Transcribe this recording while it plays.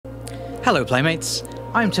Hello Playmates,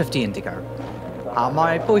 I'm Tufty Indigo.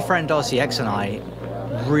 My boyfriend RCX and I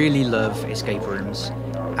really love escape rooms,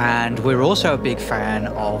 and we're also a big fan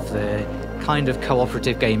of the kind of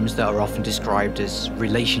cooperative games that are often described as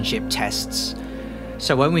relationship tests.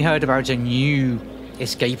 So when we heard about a new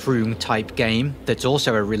escape room type game that's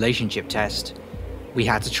also a relationship test, we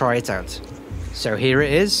had to try it out. So here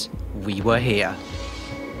it is, we were here.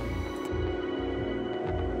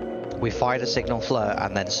 We fired a signal flare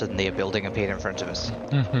and then suddenly a building appeared in front of us.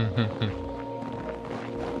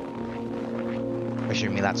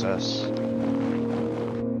 Assuming that's us.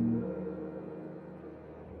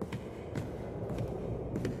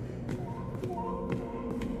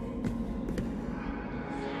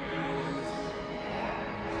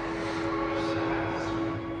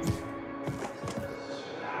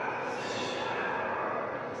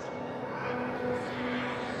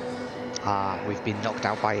 We've been knocked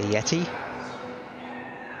out by a Yeti.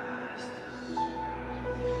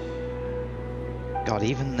 God,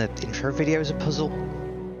 even the intro video is a puzzle.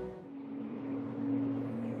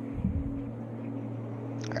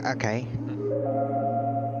 Okay.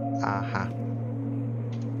 Uh-huh.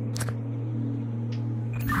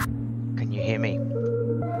 Can you hear me?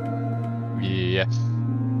 Yes.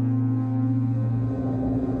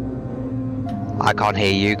 I can't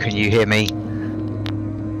hear you. Can you hear me?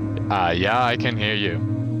 Yeah, I can hear you.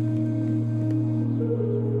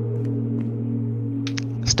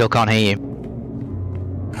 Still can't hear you.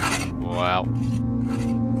 Well.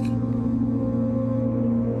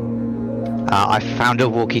 I found a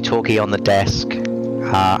walkie-talkie on the desk, and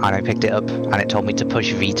I picked it up, and it told me to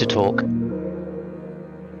push V to talk.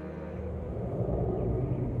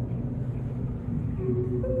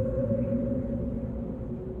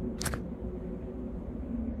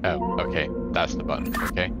 Oh, okay. That's the button.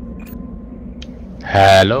 Okay.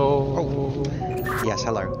 Hello. Oh. Yes,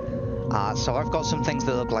 hello. So I've got some things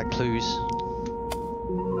that look like clues.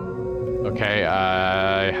 Okay,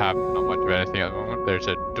 I have not much of anything at the moment. There's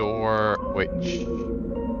a door which...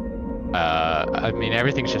 I mean,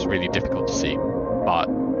 everything's just really difficult to see. But,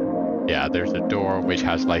 yeah, there's a door which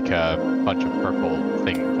has like a bunch of purple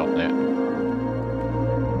things on it.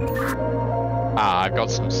 I've got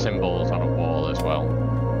some symbols on a wall as well.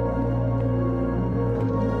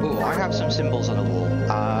 Ooh, I have some symbols on a wall.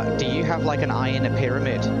 Do you have like an eye in a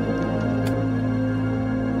pyramid?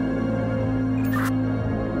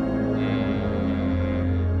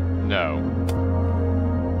 No.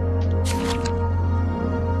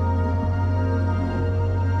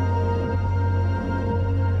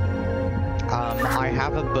 I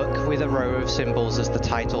have a book with a row of symbols as the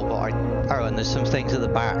title, but oh, and there's some things at the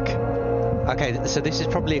back. Okay, so this is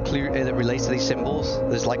probably a clue that relates to these symbols.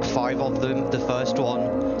 There's like 5 of them. The first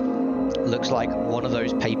one looks like one of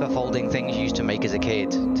those paper folding things you used to make as a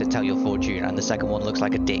kid to tell your fortune, and the second one looks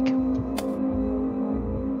like a dick.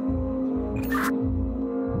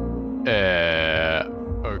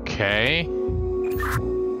 Okay.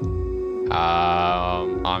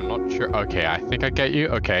 I'm not sure. Okay, I think I get you.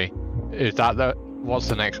 Okay. Is that what's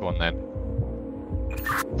the next one then?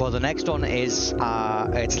 Well, the next one is,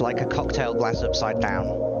 it's like a cocktail glass upside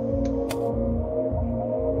down.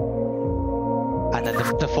 And then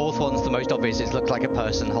the fourth one's the most obvious. It looks like a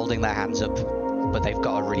person holding their hands up, but they've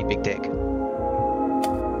got a really big dick.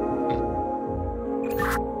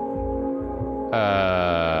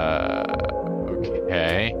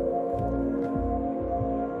 Okay.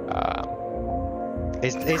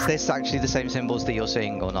 Is this actually the same symbols that you're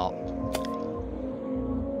seeing or not?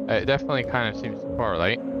 It definitely kind of seems to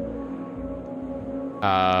correlate.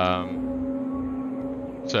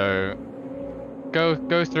 So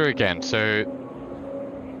go through again. So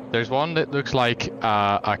there's one that looks like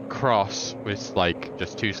a cross with like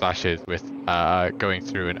just 2 slashes with going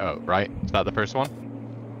through an O, right? Is that the first one?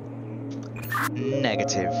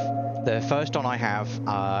 Negative. The first one I have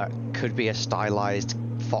could be a stylized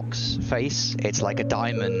fox face. It's like a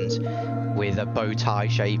diamond with a bow tie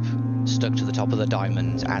shape stuck to the top of the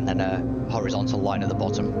diamond and then a horizontal line at the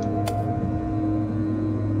bottom.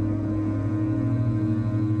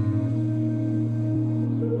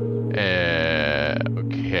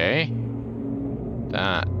 Okay.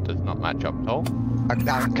 That does not match up at all.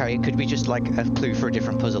 Okay, it could be just like a clue for a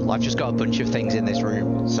different puzzle. I've just got a bunch of things in this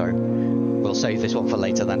room, so we'll save this one for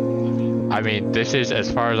later then. I mean, this is, as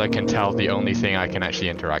far as I can tell, the only thing I can actually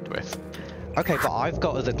interact with. Okay, but I've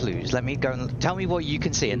got other clues. Let me go and tell me what you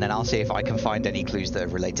can see, and then I'll see if I can find any clues that are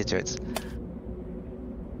related to it.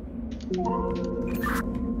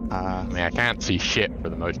 I mean, I can't see shit for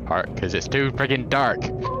the most part because it's too friggin' dark.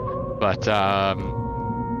 But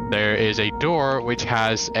there is a door which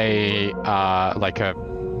has a like a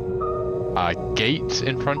gate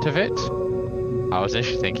in front of it. I was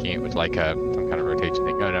initially thinking it was like some kind of rotating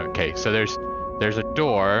thing. Oh no, okay. So there's a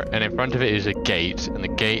door, and in front of it is a gate, and the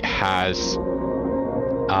gate has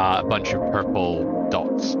a bunch of purple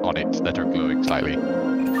dots on it that are glowing slightly.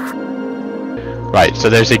 Right. So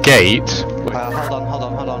there's a gate. Hold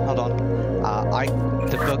on.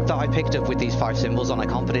 The book that I picked up with these 5 symbols on, I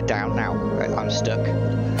can't put it down now. I'm stuck.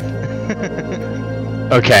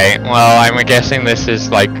 Okay. Well, I'm guessing this is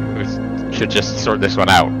like we should just sort this one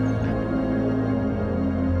out.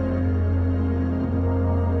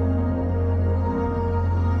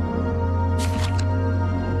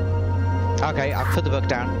 Okay, I've put the book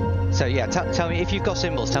down. So yeah, tell me if you've got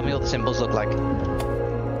symbols. Tell me what the symbols look like.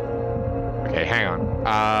 Okay, hang on.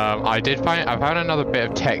 I found another bit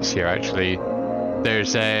of text here actually.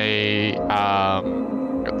 There's a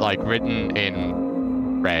like written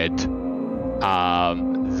in red.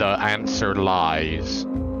 The answer lies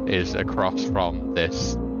is across from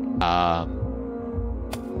this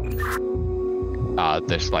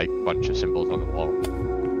this like bunch of symbols on the wall.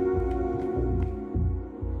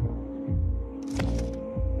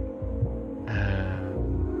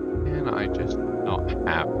 Can I just not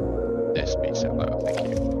have this be solo? Thank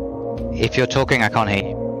you. If you're talking, I can't hear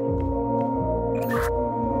you.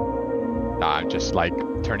 I'm just like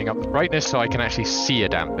turning up the brightness so I can actually see a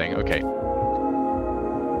damn thing. Okay.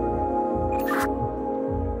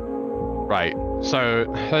 Right, so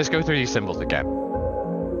let's go through these symbols again.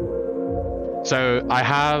 So I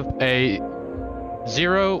have a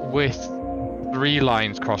 0 with 3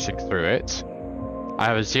 lines crossing through it. I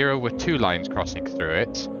have a 0 with 2 lines crossing through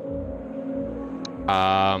it.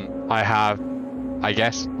 I have, I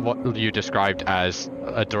guess, what you described as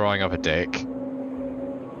a drawing of a dick.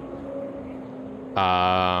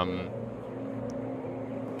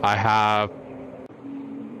 I have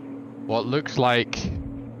what looks like,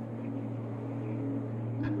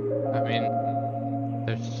 I mean,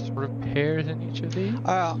 there's sort of pairs in each of these.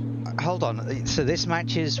 Hold on. So this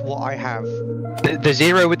matches what I have. The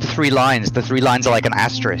 0 with the 3 lines. The 3 lines are like an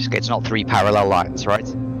asterisk. It's not 3 parallel lines, right?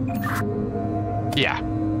 Yeah.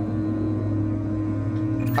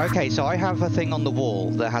 Okay, so I have a thing on the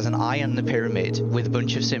wall that has an eye and a pyramid with a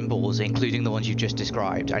bunch of symbols, including the ones you've just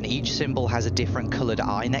described, and each symbol has a different coloured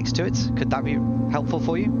eye next to it. Could that be helpful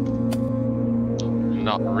for you?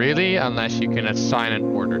 Not really, unless you can assign an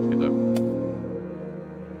order to them.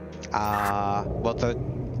 Well,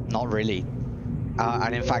 not really.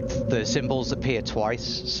 And in fact, the symbols appear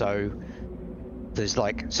twice, so there's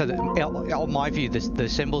like, on my view, the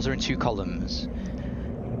symbols are in 2 columns,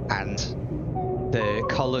 and the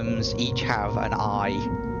columns each have an eye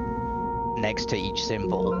next to each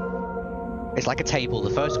symbol. It's like a table. The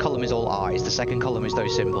first column is all eyes, the second column is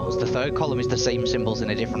those symbols, the third column is the same symbols in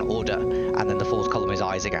a different order, and then the fourth column is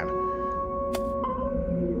eyes again.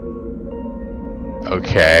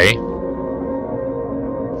 Okay.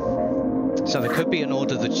 So there could be an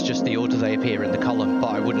order that's just the order they appear in the column, but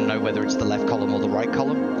I wouldn't know whether it's the left column or the right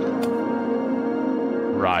column.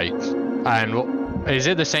 Right. And is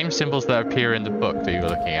it the same symbols that appear in the book that you were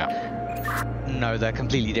looking at? No, they're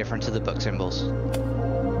completely different to the book symbols.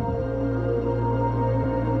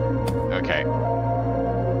 Okay.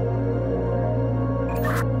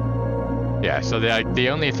 Yeah, so the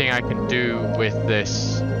only thing I can do with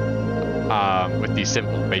this, with these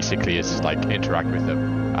symbols basically is like interact with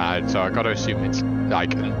them. So I gotta assume it's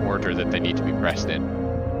like an order that they need to be pressed in.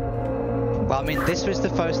 Well, I mean, this was the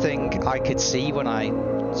first thing I could see when I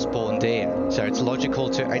spawned in, so it's logical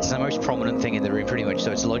to, it's the most prominent thing in the room pretty much,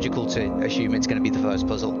 so it's logical to assume it's going to be the first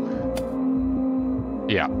puzzle.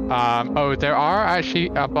 Yeah. Oh, there are actually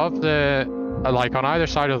above the, like on either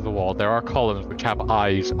side of the wall, there are columns which have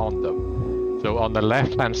eyes on them. So on the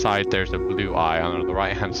left hand side there's a blue eye, and on the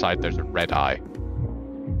right hand side there's a red eye.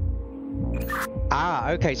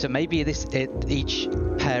 Ah, okay, so maybe each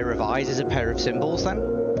pair of eyes is a pair of symbols then?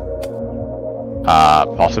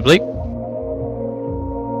 Possibly.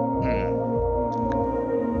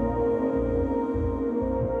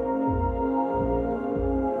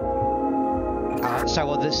 So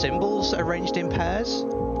are the symbols arranged in pairs?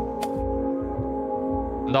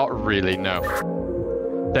 Not really, no.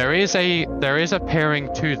 There is a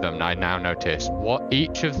pairing to them, I now notice. What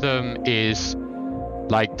each of them is,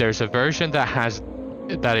 like, there's a version that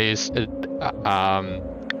is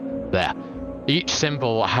there. Each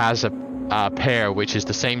symbol has a pair which is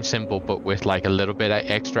the same symbol but with like a little bit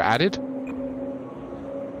extra added.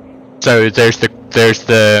 So there's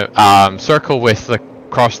the circle with the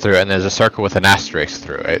cross through it, and there's a circle with an asterisk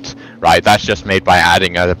through it, right? That's just made by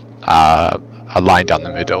adding a line down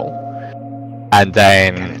the middle. And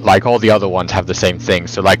then, like, all the other ones have the same thing.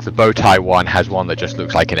 So, like, the bow tie one has one that just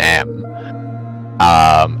looks like an M.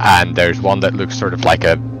 And there's one that looks sort of like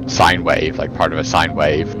a sine wave, like part of a sine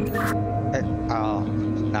wave. Oh,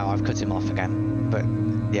 no, I've cut him off again. But,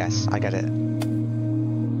 yes, I get it.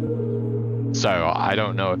 So, I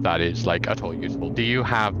don't know if that is, like, at all useful. Do you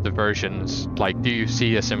have the versions, like, do you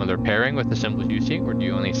see a similar pairing with the symbols you see, or do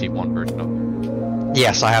you only see one version of them?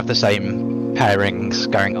 Yes, I have the same pairings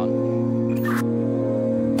going on.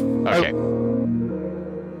 Okay.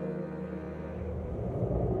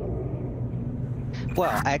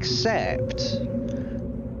 Well, except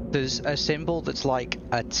there's a symbol that's like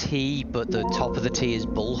a T, but the top of the T is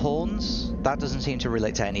bull horns. That doesn't seem to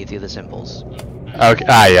relate to any of the other symbols. Okay.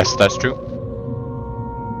 Yes, that's true.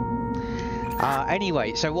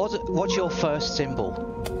 Anyway, so what's your first symbol?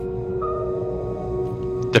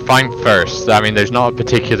 Define first. I mean, there's not a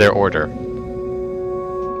particular order.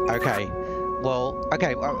 Okay. Well,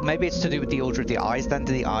 maybe it's to do with the order of the eyes then.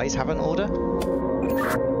 Do the eyes have an order?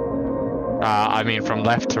 I mean, from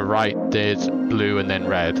left to right, there's blue and then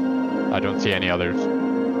red. I don't see any others.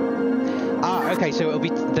 Okay, so it'll be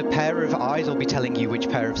the pair of eyes will be telling you which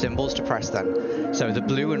pair of symbols to press then. So the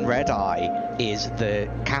blue and red eye is the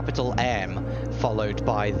capital M followed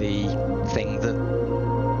by the thing that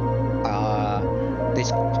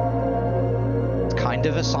is kind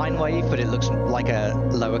of a sine wave, but it looks like a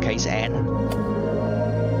lowercase n.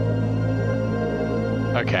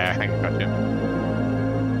 Okay, I think I got you.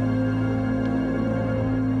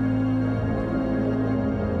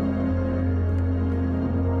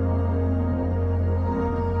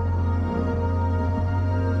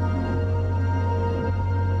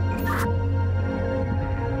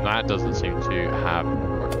 That doesn't seem to have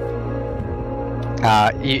worked.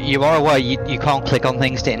 You are aware you can't click on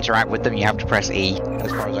things to interact with them, you have to press E,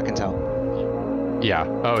 as far as I can tell. Yeah.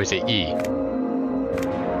 Oh, is it E?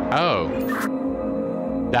 Oh.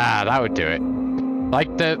 That would do it.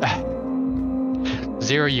 Like the...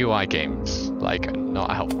 Zero UI games. Like,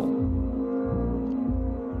 not helpful.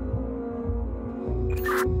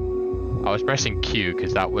 I was pressing Q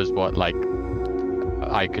because that was what, like,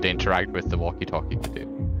 I could interact with the walkie-talkie to do.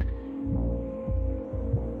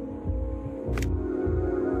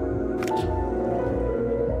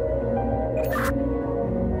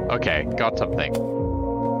 Okay, got something.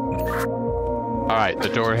 Alright, the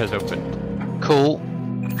door has opened. Cool.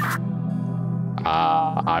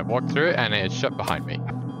 I walked through it and it's shut behind me.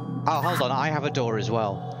 Oh, hold on, I have a door as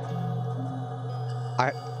well.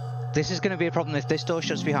 This is going to be a problem if this door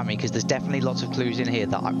shuts behind me, because there's definitely lots of clues in here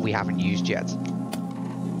that we haven't used yet.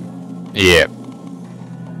 Yeah.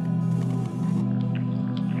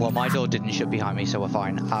 Well, my door didn't shut behind me, so we're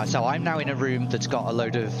fine. So I'm now in a room that's got a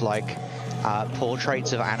load of, like,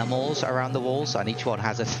 portraits of animals around the walls, and each one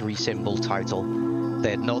has a 3-symbol title.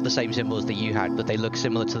 They're not the same symbols that you had, but they look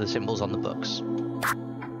similar to the symbols on the books.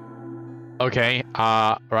 Okay,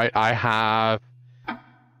 right, I have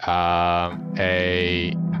I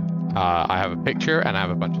have a picture and I have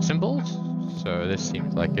a bunch of symbols, so this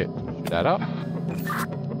seems like it should add up.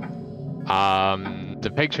 The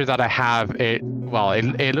picture that I have, it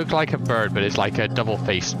looks like a bird, but it's like a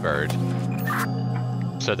double-faced bird.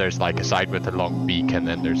 So there's like a side with a long beak, and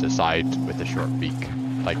then there's a side with a short beak,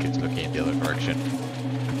 like it's looking in the other direction.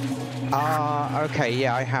 Okay,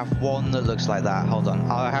 yeah, I have one that looks like that. Hold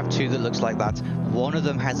on, I have 2 that looks like that. One of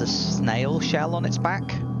them has a snail shell on its back.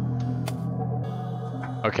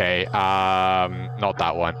 Okay, not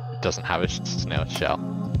that one. It doesn't have a snail shell.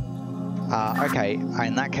 Okay,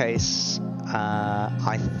 in that case,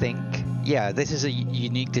 I think, yeah, this is a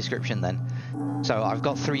unique description then. So I've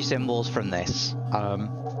got 3 symbols from this.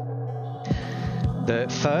 The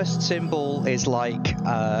first symbol is like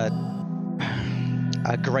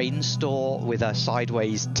a grain store with a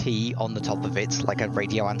sideways T on the top of it, like a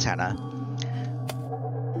radio antenna.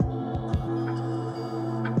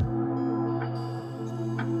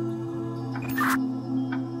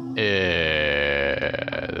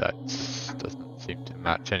 That doesn't seem to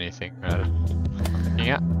match anything I'm looking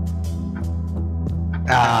at.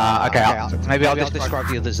 Okay, maybe I'll describe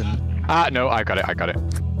the others and... No, I got it.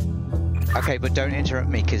 Okay, but don't interrupt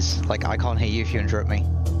me, because, like, I can't hear you if you interrupt me.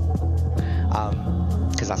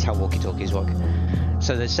 Because that's how walkie-talkies work.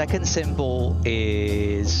 So the second symbol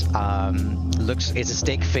is, it's a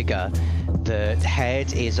stick figure. The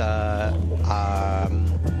head is a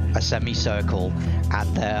semicircle,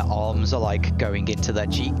 and their arms are, like, going into their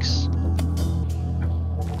cheeks.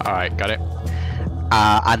 Alright, got it.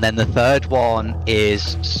 And then the third one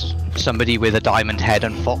is somebody with a diamond head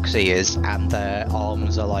and fox ears, and their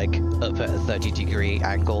arms are like up at a 30-degree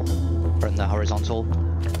angle from the horizontal.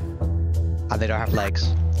 And they don't have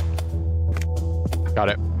legs. Got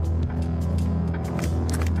it.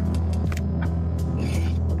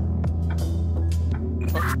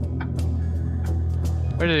 Oh.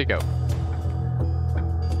 Where did it go?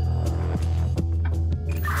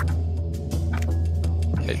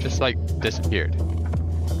 It just like disappeared.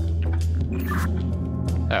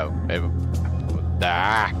 Oh, maybe.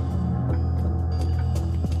 Ah.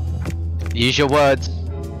 Use your words.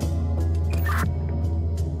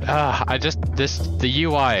 The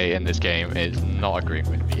UI in this game is not agreeing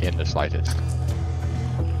with me in the slightest.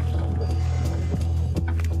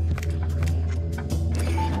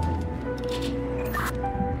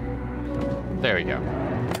 There we go.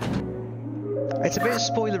 It's a bit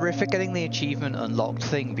spoilerific getting the achievement unlocked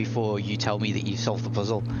thing before you tell me that you solved the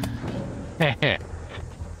puzzle.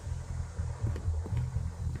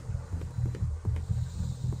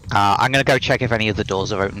 I'm gonna go check if any of the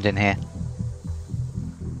doors are opened in here.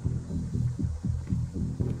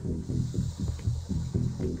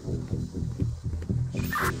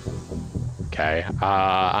 Okay,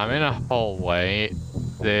 I'm in a hallway.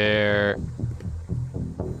 There...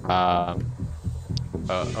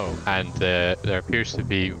 and there appears to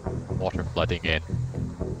be water flooding in.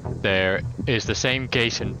 There is the same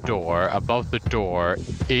gate and door. Above the door,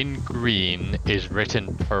 in green, is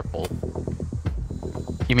written purple.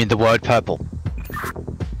 You mean the word purple?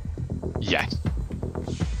 Yes.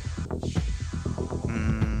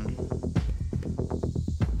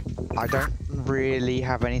 I don't really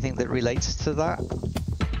have anything that relates to that.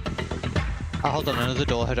 Oh, hold on, another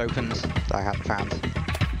door had opened that I hadn't found.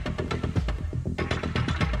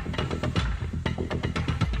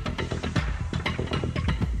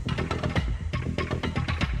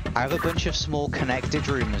 I have a bunch of small connected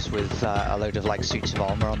rooms with a load of like suits of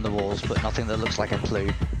armor on the walls, but nothing that looks like a clue.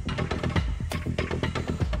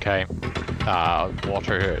 Okay.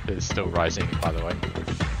 Water is still rising, by the way.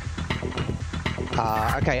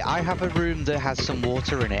 Okay, I have a room that has some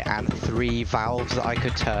water in it and 3 valves that I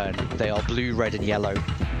could turn. They are blue, red, and yellow.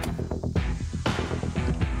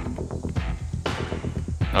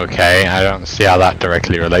 Okay, I don't see how that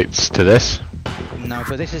directly relates to this. No,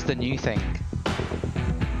 but this is the new thing.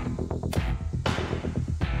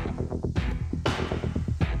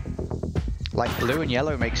 Like blue and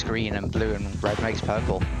yellow makes green and blue and red makes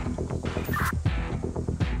purple.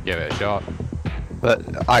 Give it a shot.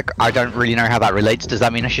 But I don't really know how that relates. Does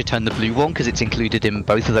that mean I should turn the blue one because it's included in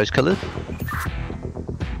both of those colours?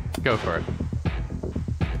 Go for it.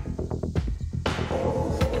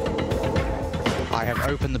 I have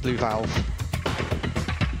opened the blue valve.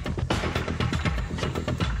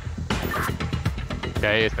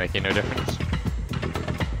 Okay, it's making no difference.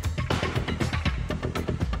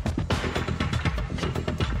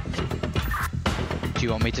 Do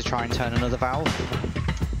you want me to try and turn another valve?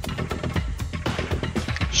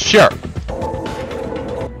 Sure.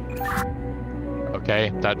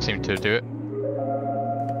 Okay, that seemed to do it.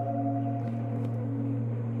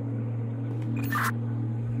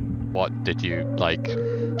 What did you, like,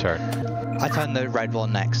 turn? I turned the red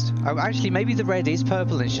one next. Oh, actually, maybe the red is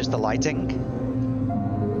purple and it's just the lighting.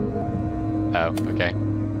 Oh, okay.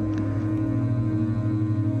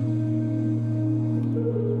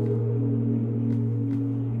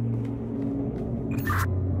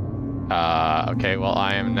 Okay, well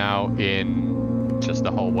I am now in just the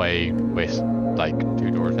hallway with like 2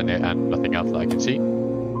 doors in it and nothing else that I can see.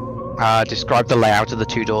 Describe the layout of the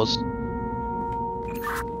 2 doors.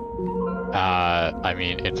 I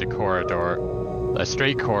mean, it's a corridor, a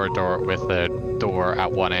straight corridor with a door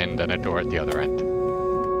at one end and a door at the other end.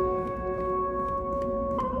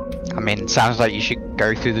 I mean, it sounds like you should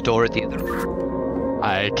go through the door at the other.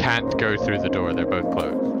 I can't go through the door, they're both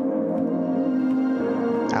closed.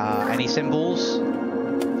 Any symbols?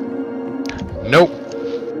 Nope.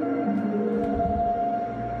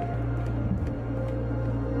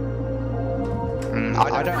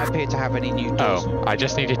 I don't appear to have any new doors. Oh, I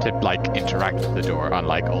just needed to like interact with the door,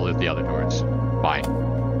 unlike all of the other doors. Fine.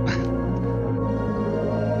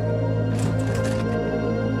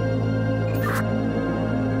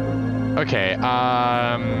 Okay,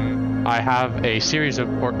 I have a series of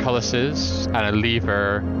portcullises and a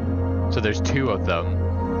lever, so there's 2 of them.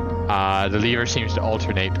 The lever seems to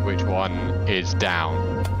alternate which one is down.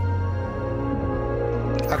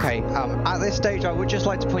 Okay, at this stage I would just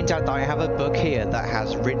like to point out that I have a book here that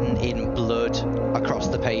has written in blood across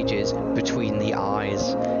the pages between the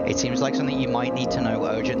eyes. It seems like something you might need to know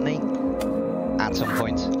urgently at some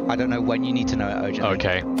point. I don't know when you need to know it urgently.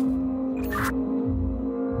 Okay.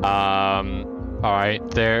 Alright,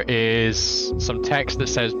 there is some text that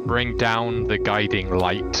says bring down the guiding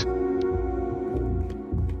light.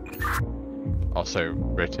 also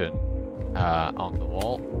written on the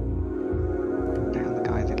wall. Down the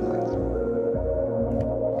guided lines.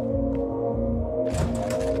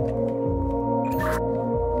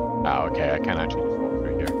 Oh, okay, I can actually just walk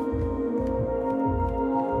through here.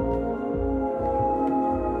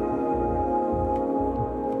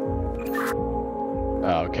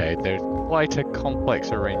 Okay, there's quite a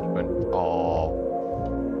complex arrangement of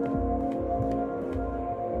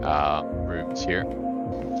rooms here.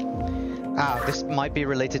 Ah, this might be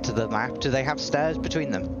related to the map. Do they have stairs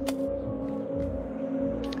between them?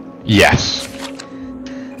 Yes.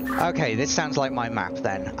 Okay, this sounds like my map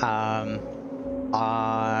then.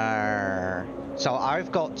 So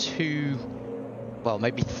I've got 2, well,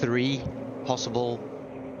 maybe 3 possible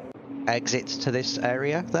exits to this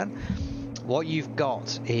area then. What you've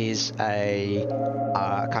got is a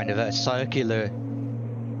kind of a circular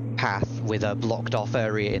path with a blocked off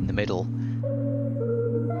area in the middle.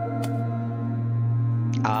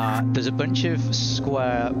 There's a bunch of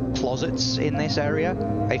square closets in this area.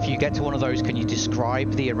 If you get to one of those, can you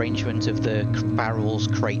describe the arrangement of the barrels,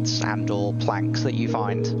 crates, and/or planks that you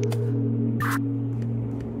find?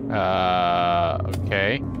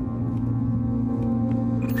 Okay.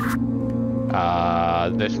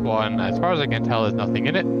 This one, as far as I can tell, there's nothing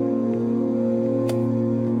in it.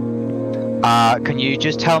 Can you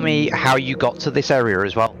just tell me how you got to this area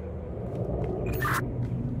as well?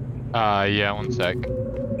 Yeah, one sec.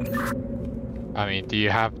 I mean, do you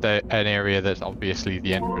have an area that's obviously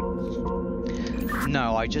the entrance?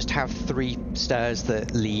 No, I just have 3 stairs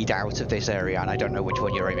that lead out of this area, and I don't know which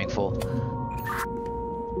one you're aiming for.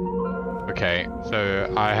 Okay,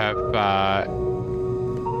 so I have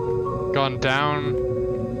gone down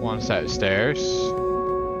one set of stairs,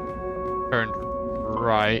 turned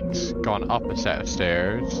right, gone up a set of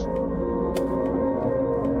stairs,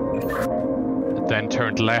 then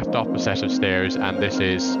turned left up a set of stairs, and this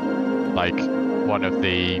is like one of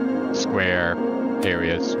the square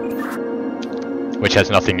areas, which has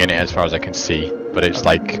nothing in it as far as I can see, but it's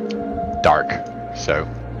like dark, so.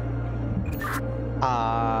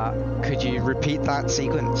 Could you repeat that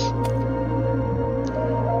sequence?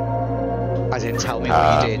 As in, tell me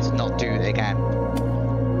what you did, not do it again.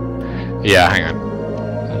 Yeah, hang on.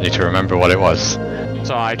 I need to remember what it was.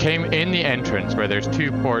 So I came in the entrance where there's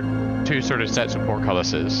two sort of sets of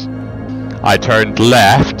portcullises. I turned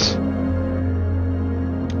left,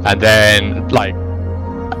 and then like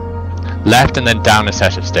left and then down a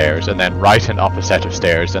set of stairs, and then right and up a set of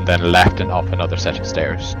stairs, and then left and up another set of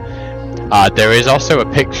stairs. There is also a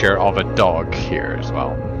picture of a dog here as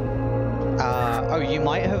well. Oh, you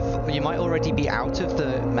might already be out of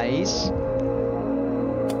the maze.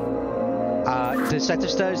 The set of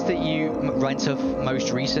stairs that you went up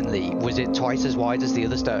most recently, was it twice as wide as the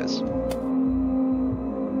other stairs?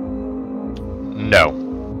 No.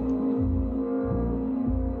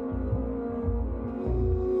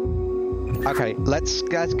 Okay, let's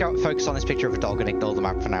go focus on this picture of a dog and ignore the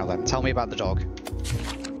map for now then. Tell me about the dog.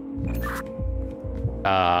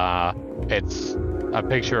 It's a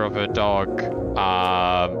picture of a dog.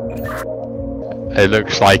 It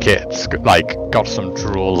looks like it's like got some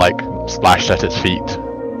drool like splashed at its feet.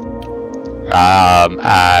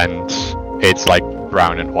 And it's like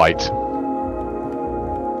brown and white.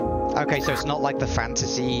 Okay, so it's not like the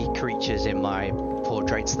fantasy creatures in my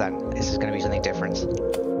portraits then. This is going to be something different.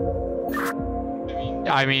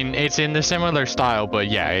 I mean, it's in the similar style, but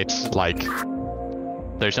yeah, it's like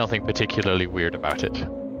there's nothing particularly weird about it.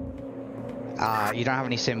 You don't have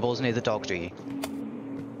any symbols near the dog, do you?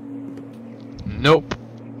 Nope.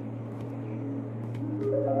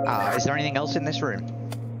 Is there anything else in this room?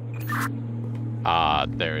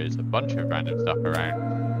 There is a bunch of random stuff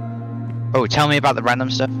around. Oh, tell me about the random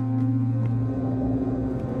stuff.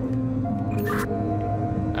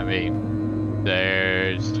 I mean,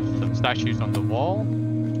 there's some statues on the wall.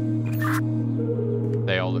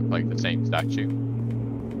 They all look like the same statue.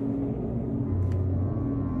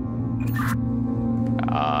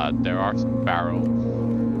 There are some barrels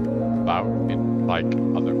about in like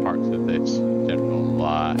other parts of this general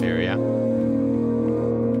area.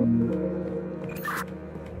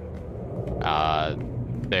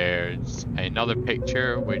 There's another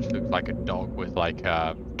picture which looks like a dog with like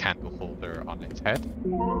a candle holder on its head.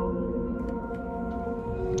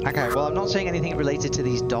 Okay, well, I'm not seeing anything related to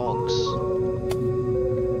these dogs.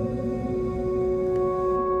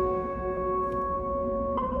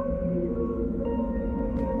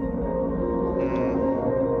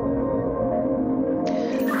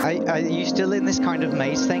 Are you still in this kind of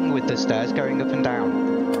maze thing with the stairs going up and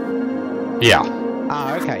down? Yeah.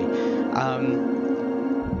 Okay.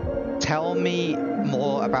 tell me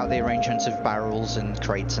more about the arrangements of barrels and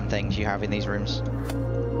crates and things you have in these rooms.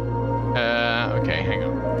 Okay, hang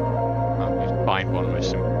on. I'll just find one with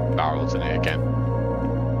some barrels in it again.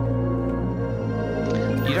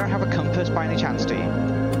 You don't have a compass by any chance, do you?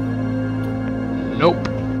 Nope.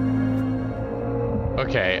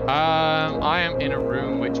 Okay, I am in a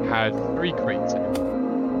room which has 3 crates in it.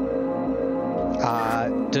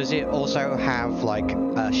 Does it also have like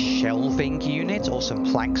a shelving unit or some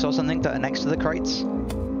planks or something that are next to the crates?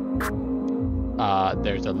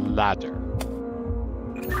 There's a ladder.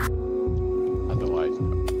 Otherwise,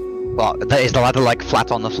 no. Well, is the ladder like flat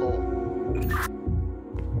on the floor?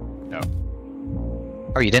 No.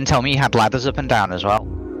 Oh, you didn't tell me you had ladders up and down as well?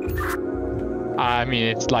 I mean,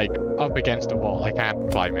 it's like up against a wall. I can't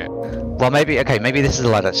climb it. Well, maybe, okay, maybe this is a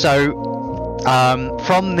ladder. So,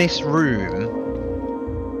 from this room,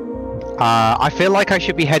 I feel like I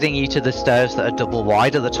should be heading you to the stairs that are double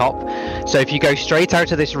wide at the top. So if you go straight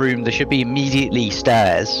out of this room, there should be immediately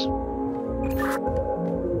stairs.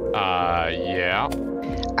 Yeah.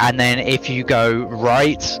 And then if you go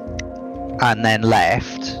right and then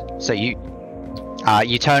left, so you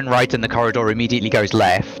turn right and the corridor immediately goes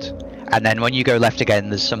left. And then when you go left again,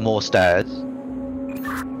 there's some more stairs.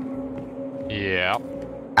 Yeah.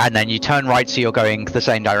 And then you turn right, so you're going the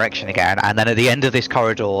same direction again. And then at the end of this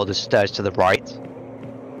corridor, there's stairs to the right.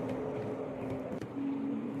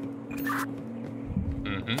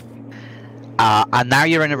 And now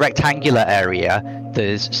you're in a rectangular area.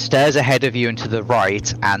 There's stairs ahead of you and to the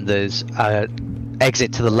right, and there's an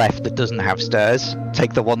exit to the left that doesn't have stairs.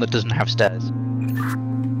 Take the one that doesn't have stairs.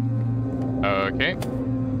 Okay.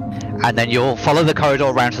 And then you'll follow the corridor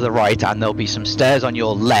around to the right, and there'll be some stairs on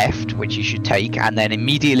your left, which you should take, and then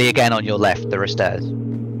immediately again on your left, there are stairs.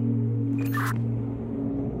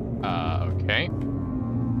 Okay.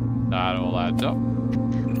 That all adds up.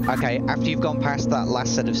 Okay, after you've gone past that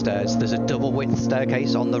last set of stairs, there's a double width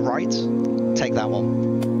staircase on the right. Take that one.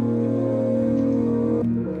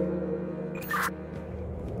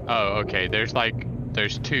 Oh, okay. There's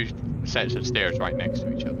 2 sets of stairs right next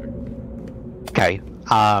to each other. Okay,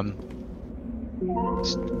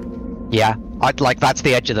 yeah, that's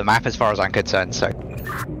the edge of the map as far as I'm concerned, so.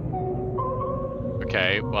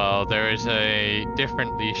 Okay, well, there is a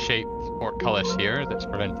differently shaped portcullis here that's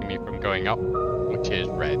preventing me from going up, which is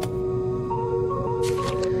red.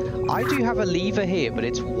 I do have a lever here, but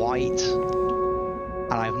it's white.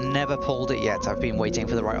 And I've never pulled it yet. I've been waiting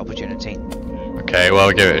for the right opportunity. Okay,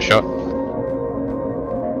 well, give it a shot.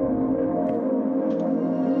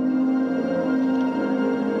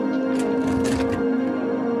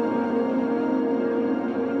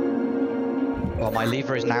 Well, my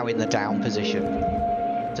lever is now in the down position.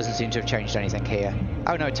 Doesn't seem to have changed anything here.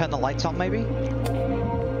 Oh no, turn the lights on maybe?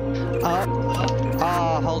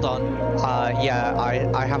 Hold on. Yeah,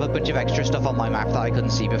 I have a bunch of extra stuff on my map that I couldn't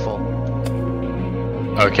see before.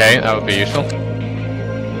 Okay, that would be useful.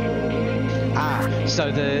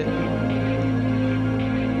 So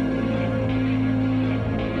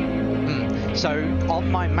so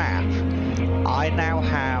on my map, I now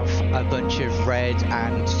have a bunch of red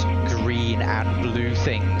and green and blue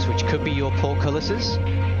things, which could be your portcullises.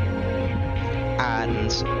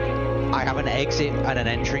 And I have an exit and an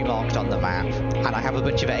entry marked on the map, and I have a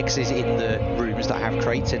bunch of X's in the rooms that have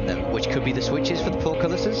crates in them, which could be the switches for the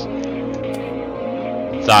portcullises.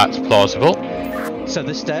 That's plausible. So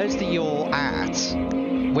the stairs that you're at,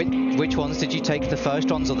 which ones did you take? The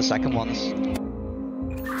first ones or the second ones?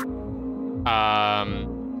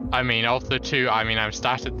 I mean, of the 2, I'm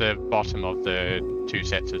sat at the bottom of the 2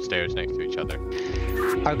 sets of stairs next to each other.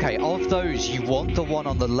 Okay, of those, you want the one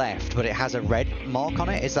on the left, but it has a red mark on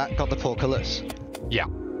it. Is that got the portcullis? Yeah.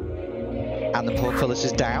 And the portcullis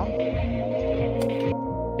is down?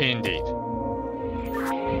 Indeed.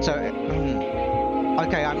 So,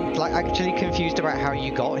 okay, I'm actually confused about how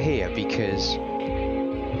you got here, because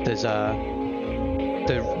there's a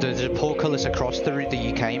portcullis across the route that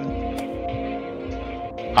you came.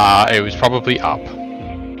 It was probably up.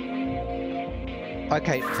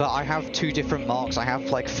 Okay, but I have 2 different marks. I have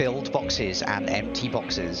filled boxes and empty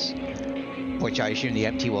boxes, which I assume the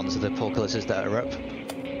empty ones are the portcullises that are up.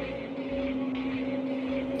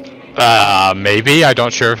 Maybe. I'm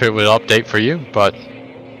not sure if it will update for you, but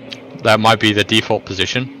that might be the default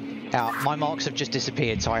position. My marks have just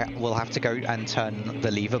disappeared, so I will have to go and turn the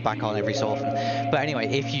lever back on every so often. But anyway,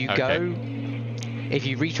 if you if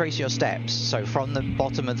you retrace your steps, so from the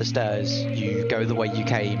bottom of the stairs, you go the way you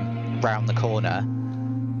came, round the corner.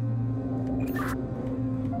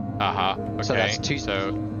 Okay. So that's 2.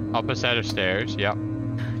 So up a set of stairs. Yep.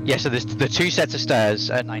 Yeah. So there's the 2 sets of stairs,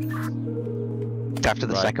 and jinked after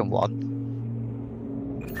the second one.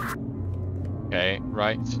 Okay,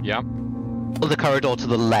 right, yeah. Follow the corridor to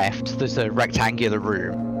the left, there's a rectangular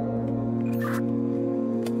room.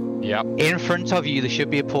 Yep. In front of you, there should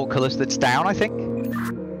be a portcullis that's down, I think?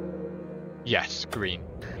 Yes, green.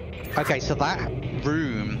 Okay, so that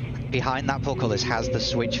room behind that portcullis has the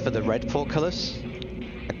switch for the red portcullis.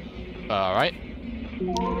 Alright.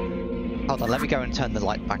 Hold on, let me go and turn the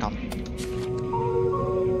light back on.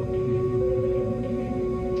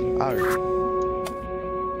 Oh.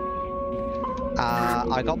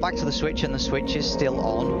 I got back to the switch and the switch is still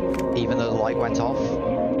on, even though the light went off.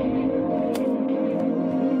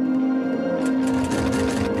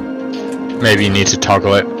 Maybe you need to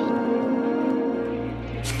toggle it.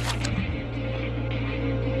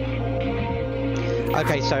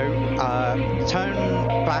 Okay, so turn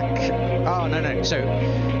back. Oh no! So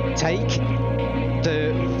take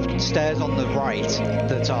the stairs on the right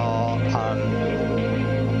that are.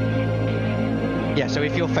 Yeah. So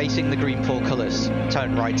if you're facing the green portcullis,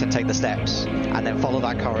 turn right and take the steps, and then follow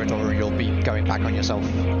that corridor, and you'll be going back on yourself.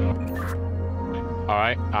 All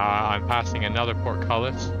right. I'm passing another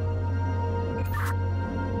portcullis.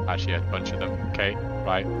 Actually, a bunch of them. Okay.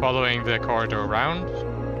 Right. Following the corridor around.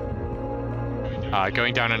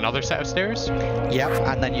 Going down another set of stairs? Yep,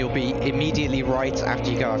 and then you'll be immediately right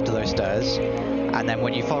after you go after those stairs. And then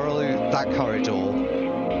when you follow that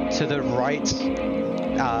corridor, to the right,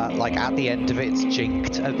 like at the end of it,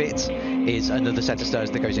 jinked a bit, is another set of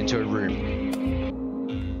stairs that goes into a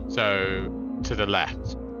room. So, to the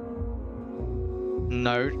left?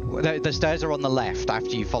 No, the stairs are on the left after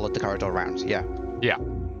you followed the corridor around, yeah. Yeah.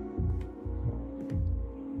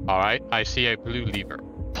 Alright, I see a blue lever.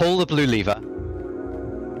 Pull the blue lever.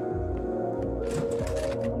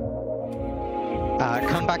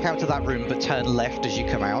 Come back out to that room, but turn left as you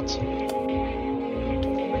come out.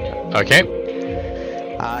 Okay.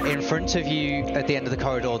 In front of you, at the end of the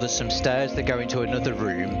corridor, there's some stairs that go into another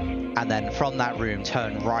room, and then from that room,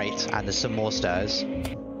 turn right, and there's some more stairs.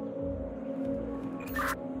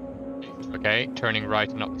 Okay, turning right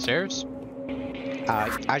and up the stairs.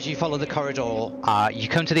 As you follow the corridor, you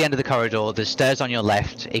come to the end of the corridor, there's stairs on your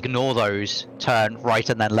left, ignore those, turn right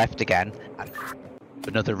and then left again, and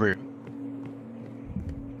another room.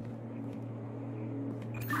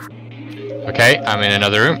 Okay, I'm in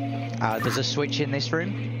another room. There's a switch in this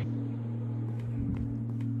room.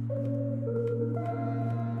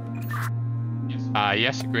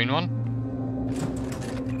 Yes, green one.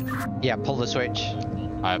 Yeah, pull the switch.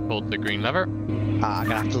 I pulled the green lever. I'm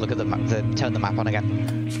gonna have to look at the map, turn the map on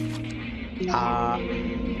again.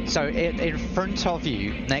 So in front of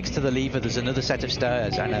you, next to the lever, there's another set of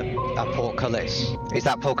stairs and a portcullis. Is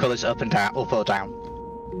that portcullis up and down, up or down?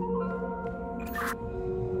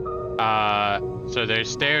 So there's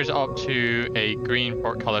stairs up to a green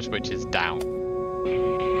portcullis which is down.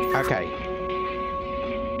 Okay.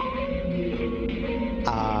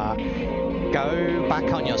 Go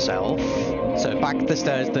back on yourself. So back the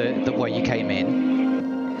stairs the way you came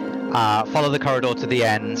in. Follow the corridor to the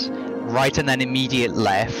end. Right and then immediate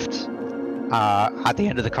left. At the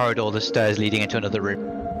end of the corridor, the stairs leading into another room.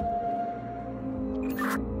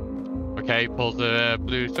 Okay, pull the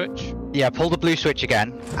blue switch. Yeah, pull the blue switch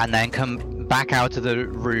again, and then come back out of the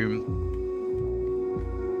room.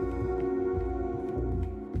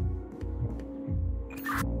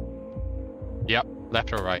 Yep,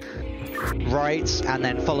 left or right? Right, and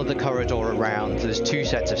then follow the corridor around. There's two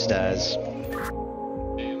sets of stairs.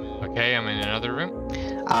 Okay, I'm in another room.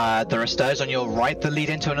 There are stairs on your right that lead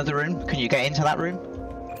into another room. Can you get into that room?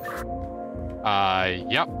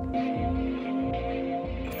 Yep.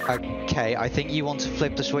 Okay, I think you want to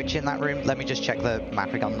flip the switch in that room. Let me just check the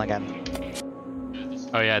mapping on again.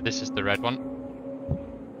 Oh yeah, this is the red one.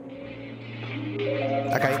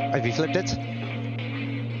 Okay, have you flipped it?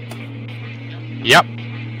 Yep.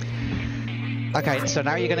 Okay, so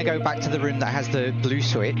now you're going to go back to the room that has the blue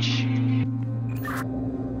switch.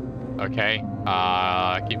 Okay,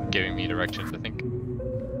 keep giving me directions, I think.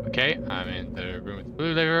 Okay, I'm in the room with the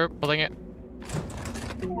blue lever, pulling it.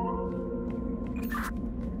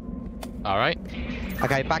 Alright.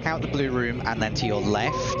 Okay, back out the blue room and then to your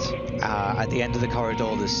left. At the end of the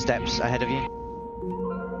corridor, there's steps ahead of you.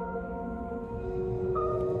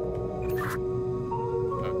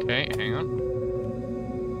 Okay, hang on.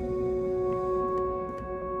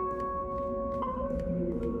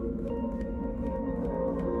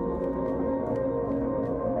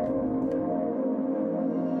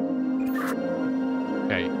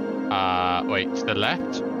 Okay, wait, to the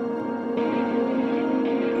left?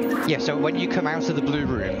 Yeah, so when you come out of the blue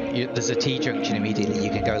room, there's a T-junction immediately. You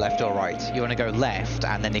can go left or right. You want to go left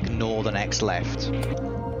and then ignore the next left.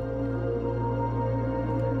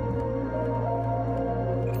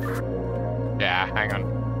 Yeah, hang on.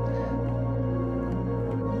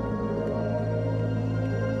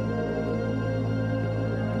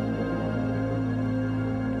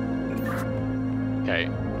 Okay.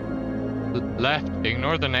 Left,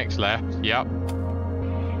 ignore the next left, yep.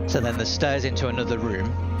 So then there's stairs into another room.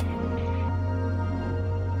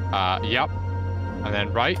 Yep. And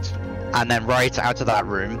then right. And then right out of that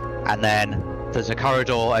room. And then there's a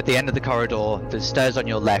corridor. At the end of the corridor, there's stairs on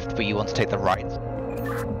your left, but you want to take the right.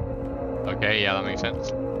 Okay, yeah, that makes sense.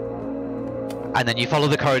 And then you follow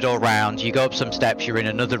the corridor round, you go up some steps, you're in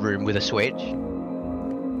another room with a switch.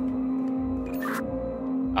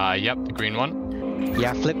 Yep, the green one.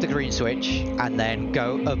 Yeah, flip the green switch, and then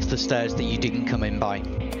go up the stairs that you didn't come in by.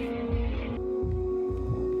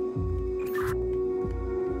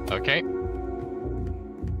 Okay.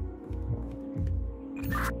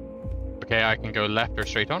 Okay, I can go left or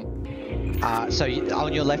straight on. So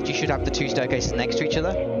on your left, you should have the two staircases next to each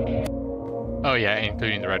other. Oh yeah,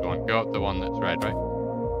 including the red one. Go up the one that's red,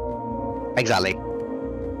 right? Exactly.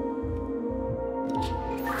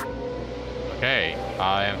 Okay,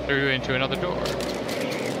 I am through into another door.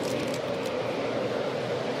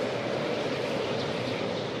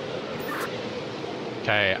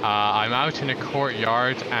 Okay, I'm out in a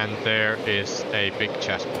courtyard and there is a big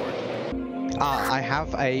chessboard. I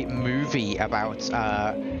have a movie about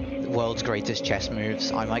world's greatest chess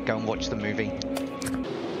moves. I might go and watch the movie.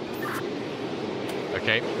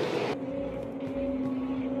 Okay.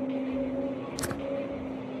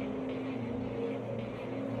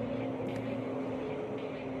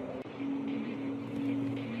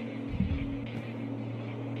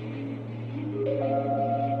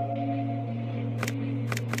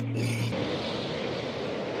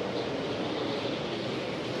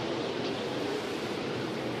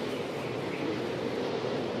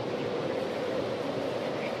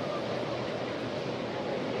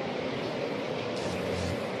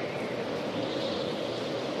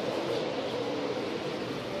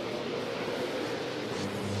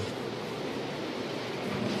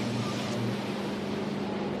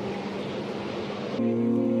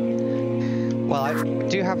 Well, I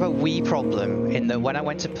do have a wee problem in that when I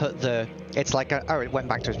went to put the... It's like a... Oh, it went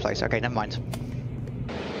back to its place. Okay, never mind.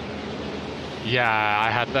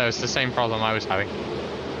 Yeah, that was the same problem I was having.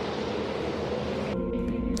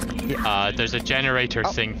 Yeah. There's a generator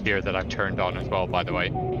thing here that I've turned on as well, by the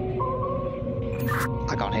way.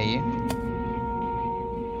 I can't hear you.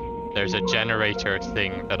 There's a generator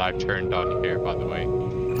thing that I've turned on here, by the way.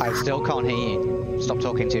 I still can't hear you. Stop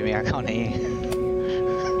talking to me, I can't hear you.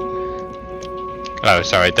 Oh,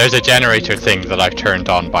 sorry. There's a generator thing that I've turned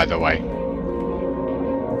on, by the way.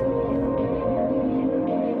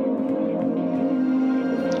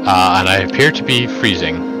 And I appear to be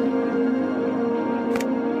freezing.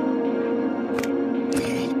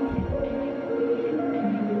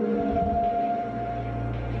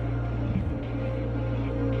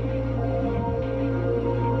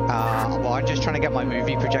 Well, I'm just trying to get my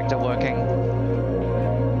movie projector working.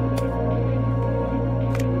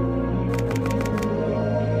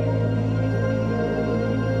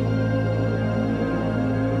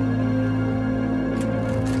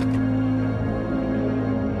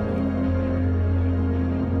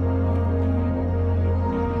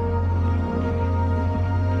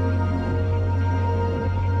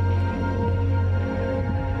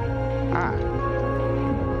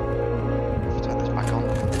 Turn this back on.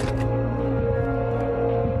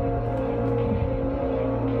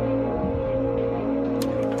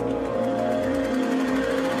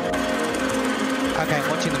 Okay, I'm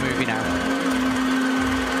watching the movie now.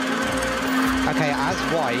 Okay, as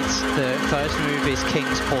white, the first move is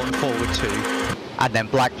King's Pawn forward 2, and then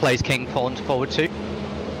black plays King Pawn forward 2.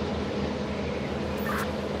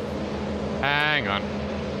 Hang on.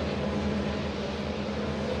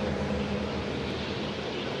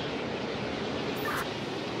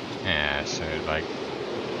 Yeah, so like,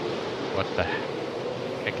 what the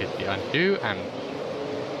heck is the undo, and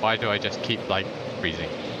why do I just keep like freezing?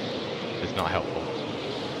 It's not helpful.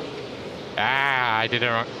 Ah, I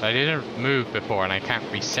didn't move before, and I can't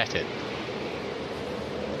reset it.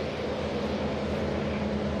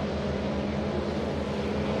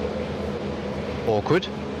 Awkward.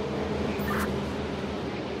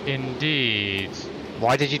 Indeed.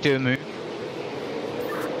 Why did you do a move?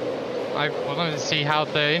 I wanted to see how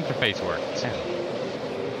the interface works. Yeah.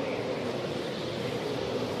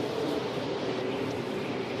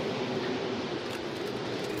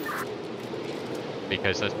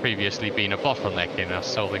 because there's previously been a bottleneck in us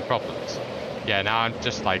solving problems. Yeah, now I'm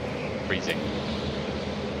just like freezing.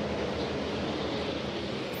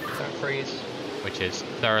 Don't freeze. Which is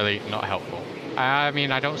thoroughly not helpful. I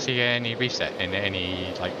mean, I don't see any reset in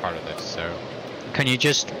any like part of this, so... Can you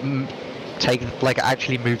just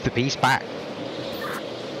actually move the piece back?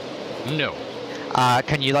 No.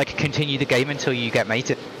 Can you like continue the game until you get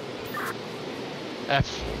mated?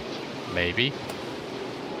 Maybe.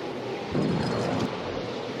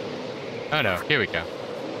 Oh no, here we go.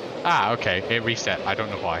 Ah, okay, it reset. I don't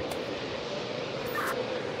know why.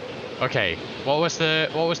 Okay, what was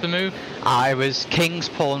the move? It was king's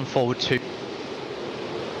pawn forward 2.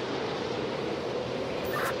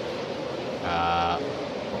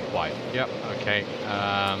 White. Yep. Okay.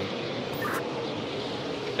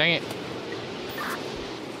 Dang it.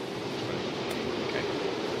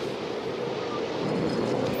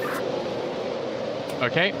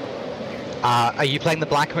 Okay. Are you playing the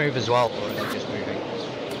black move as well, or is it just moving?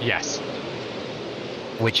 Yes.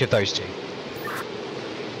 Which of those two?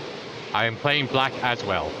 I am playing black as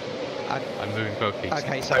well. I'm moving both pieces.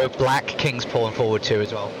 Okay, so black king's pawn forward 2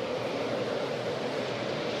 as well.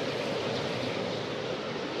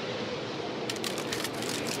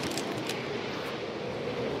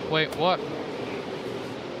 Wait, what?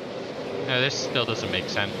 No, this still doesn't make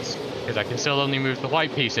sense. Because I can still only move the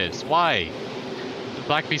white pieces. Why? The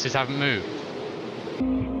black pieces haven't moved.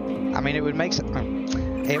 I mean, it would make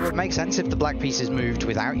sense if the black pieces moved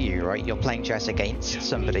without you, right? You're playing chess against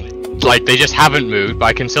somebody. Like, they just haven't moved, but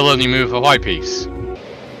I can still only move a white piece.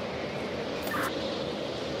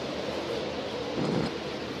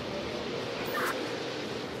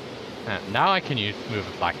 Now I can move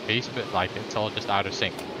a black piece, but like, it's all just out of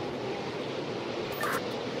sync.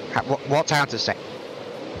 What's out of sync?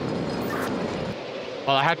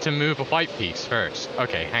 Well, I had to move a white piece first.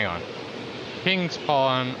 Okay, hang on. King's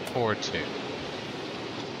pawn forward 2.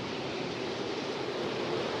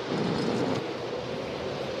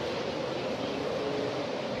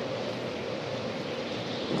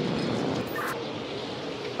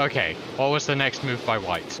 Okay, what was the next move by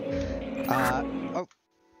white? Oh.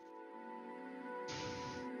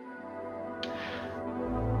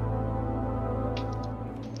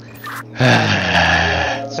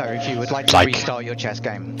 So if you would like to restart your chess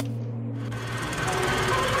game.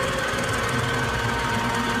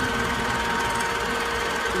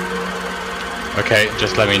 Okay,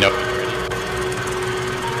 just let me know.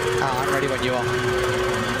 I'm ready when you are.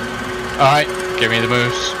 Alright, give me the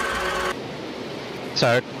moves.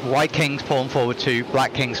 So, white king's pawn forward 2,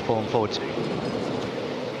 black king's pawn forward 2.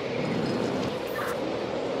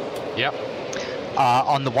 Yep.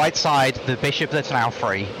 On the white side, the bishop that's now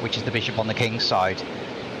free, which is the bishop on the king's side,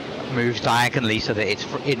 moves diagonally so that it's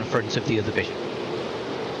in front of the other bishop.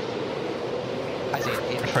 As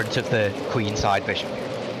in front of the queen side bishop.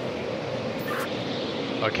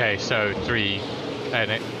 Okay, so 3, and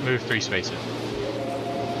it moved 3 spaces.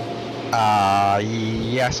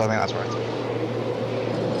 Yes, I think that's right.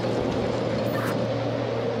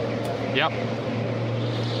 Yep.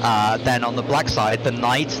 Then on the black side, the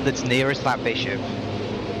knight that's nearest that bishop,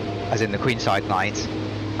 as in the queen side knight,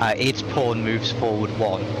 its pawn moves forward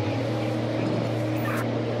 1.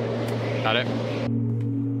 Got it.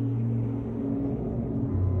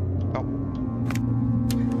 Oh.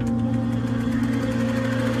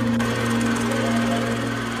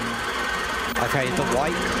 Okay, the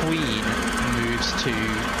white queen moves to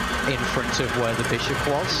in front of where the bishop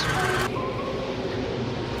was.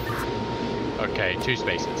 Okay, 2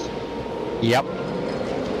 spaces. Yep.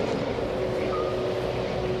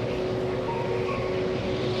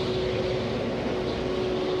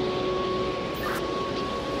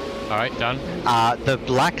 Alright, done. The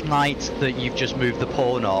black knight that you've just moved the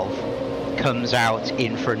pawn of comes out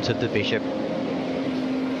in front of the bishop.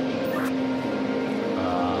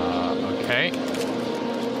 Okay.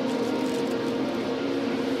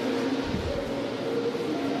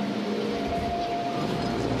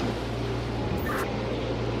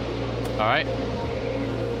 Alright.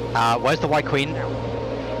 Where's the white queen?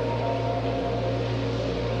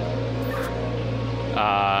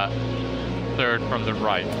 Third from the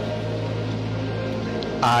right.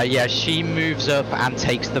 Yeah, she moves up and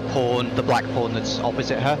takes the pawn, the black pawn that's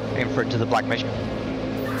opposite her, in front of the black bishop.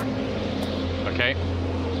 Okay.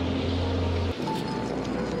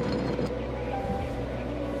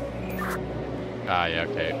 Yeah,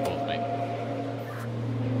 okay, it fooled me.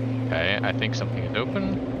 Okay, I think something is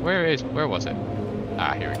open. Where was it?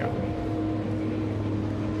 Here we go.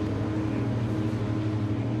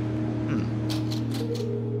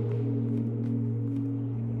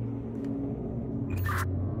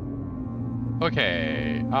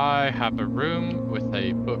 Okay, I have a room with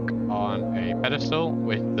a book on a pedestal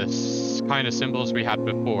with the kind of symbols we had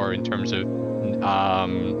before in terms of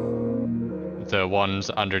the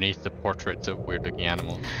ones underneath the portraits of weird-looking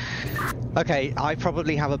animals. Okay, I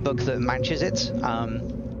probably have a book that matches it.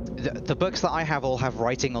 The books that I have all have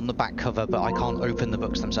writing on the back cover, but I can't open the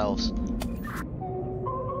books themselves.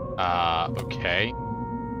 Okay.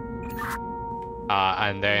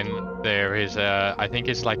 And then there is a, I think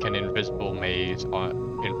it's like an invisible maze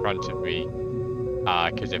in front of me.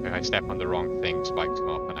 Because if I step on the wrong thing, spikes come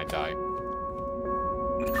up and I die.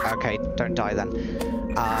 Okay, don't die then.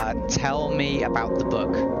 Tell me about the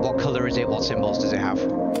book. What color is it? What symbols does it have?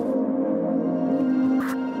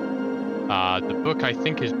 The book I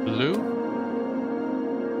think is blue.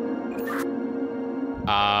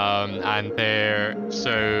 And there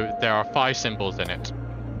are 5 symbols in it.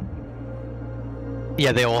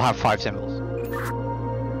 Yeah, they all have 5 symbols.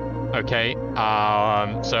 Okay,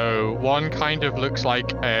 so one kind of looks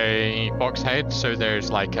like a box head, so there's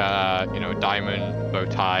like a, diamond, bow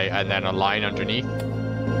tie, and then a line underneath.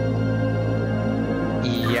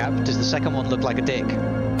 Yep. Does the second one look like a dick?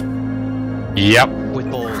 Yep. With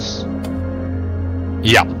balls?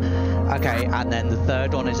 Yep. Okay, and then the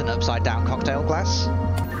third one is an upside down cocktail glass?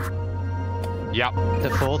 Yep. The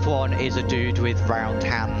fourth one is a dude with round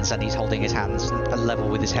hands and he's holding his hands level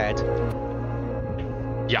with his head.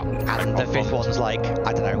 Yep. And the fifth one's like,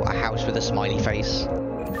 I don't know, a house with a smiley face.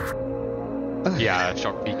 Yeah,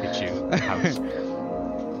 Shock Pikachu house.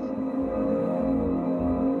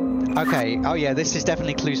 Okay, oh yeah, this is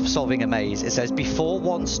definitely clues for solving a maze. It says, before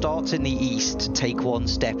one starts in the east, take 1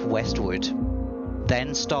 step westward.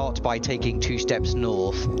 Then start by taking 2 steps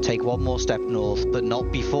north. Take 1 more step north, but not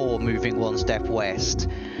before moving 1 step west.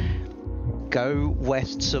 Go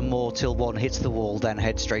west some more till 1 hits the wall, then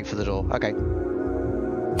head straight for the door. Okay.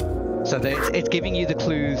 So it's giving you the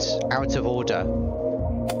clues out of order.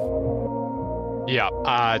 Yeah,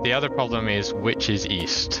 the other problem is which is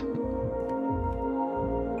east.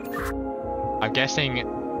 I'm guessing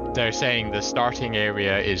they're saying the starting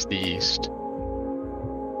area is the east.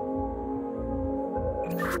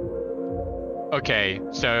 Okay,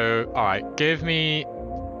 so, alright, give me...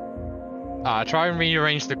 try and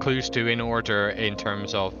rearrange the clues to in order in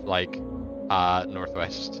terms of, like,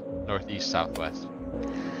 northwest, northeast, southwest.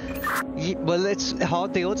 Yeah, well, it's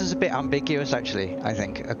hard. The order's a bit ambiguous, actually, I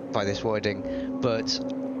think, by this wording. But,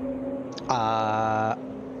 I'm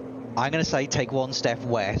going to say take 1 step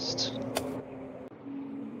west.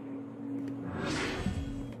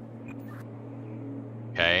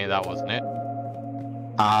 Okay, that wasn't it.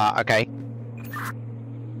 Okay.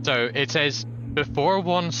 So it says before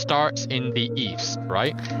 1 starts in the east,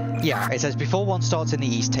 right? Yeah, it says before 1 starts in the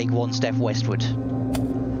east, take 1 step westward.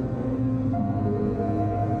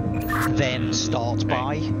 Then start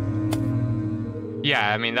by.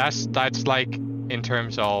 Yeah, I mean that's like in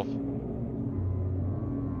terms of.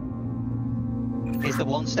 Is the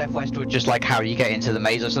 1 step westward just like how you get into the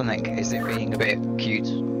maze or something? Is it being a bit cute?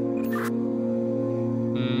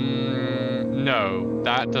 No,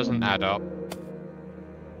 that doesn't add up.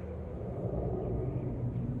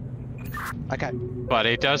 Okay. But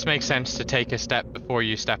it does make sense to take a step before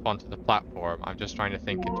you step onto the platform. I'm just trying to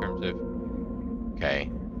think in terms of.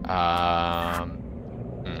 Okay. I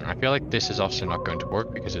feel like this is also not going to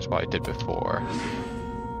work because it's what I did before.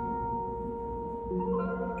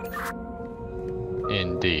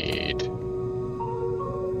 Indeed.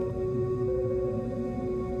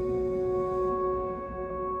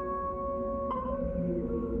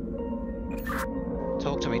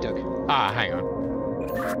 Talk to me, Doug. Ah, hang on.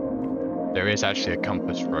 There is actually a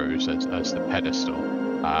compass rose as the pedestal.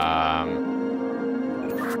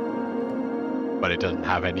 But it doesn't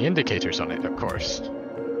have any indicators on it, of course.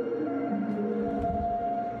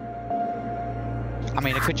 I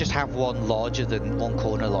mean, it could just have one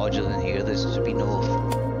corner larger than the others. This would be north.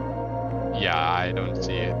 Yeah, I don't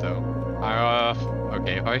see it though.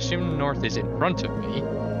 Okay, if I assume north is in front of me,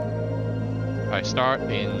 if I start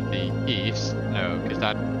in the east, no, because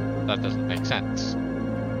that doesn't make sense.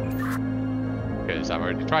 Because I've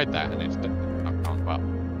already tried that and it's not gone well.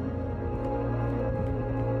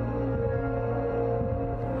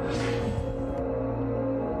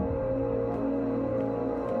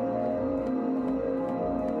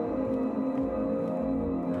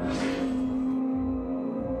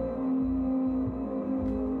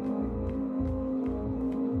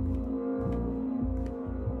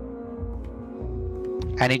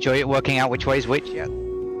 Any joy at working out which way is which yet?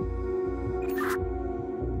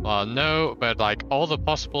 Well, no, but like all the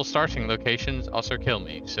possible starting locations also kill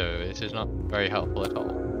me, so this is not very helpful at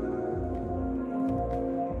all.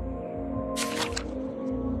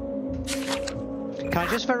 Can I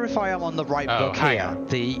just verify I'm on the right book hang here? on.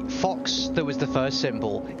 The fox that was the first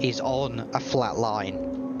symbol is on a flat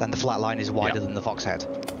line. Then the flat line is wider than the fox head.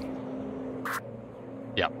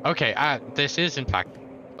 Yeah. Okay. This is in fact.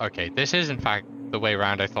 Okay. This is in fact the way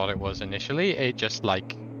around I thought it was initially. It just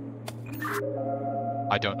like.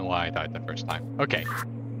 I don't know why I died the first time. Okay.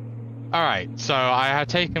 All right. So I had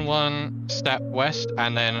taken one step west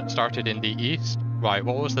and then started in the east. Right.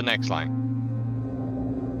 What was the next line?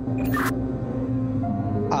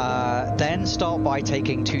 Then start by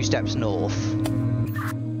taking 2 steps north.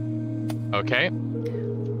 Okay.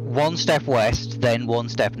 1 step west, then 1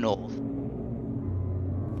 step north.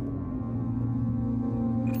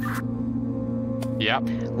 Yep.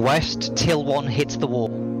 West till 1 hits the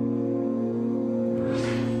wall.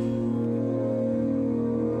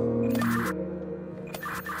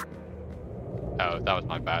 Oh, that was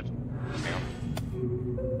my bad. Hang on.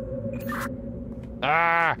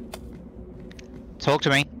 Ah! Talk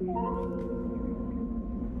to me.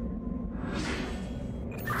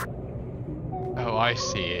 Oh, I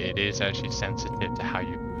see. It is actually sensitive to how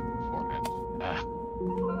you move beforehand.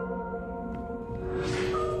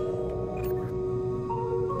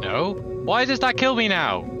 No? Why does that kill me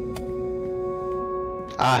now?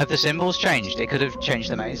 Have the symbols changed? It could have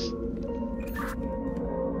changed the maze.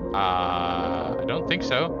 I don't think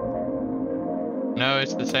so. No,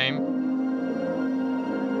 it's the same.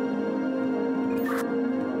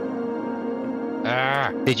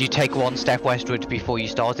 Ah! Did you take 1 step westward before you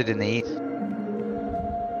started in the east?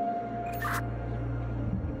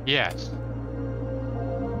 Yes.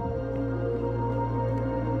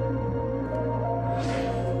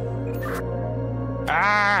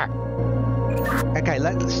 Ah! Okay,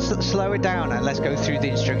 let's slow it down and let's go through the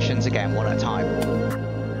instructions again one at a time.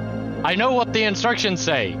 I know what the instructions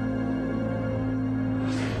say.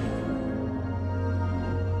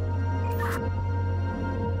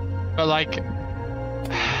 But like,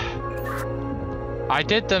 I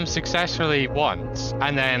did them successfully once,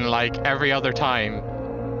 and then like every other time,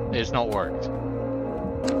 it's not worked.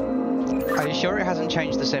 Are you sure it hasn't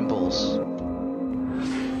changed the symbols?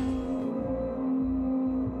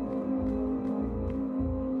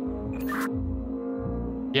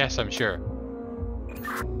 Yes, I'm sure.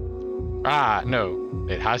 Ah, no,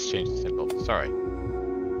 it has changed the symbol. Sorry.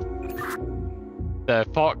 The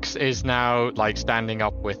fox is now like standing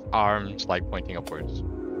up with arms like pointing upwards.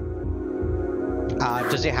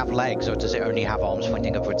 Does it have legs or does it only have arms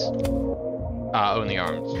pointing upwards? Only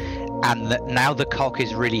arms. And now the cock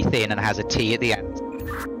is really thin and has a T at the end.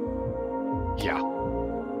 Yeah.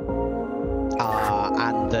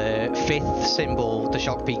 And the 5th symbol, the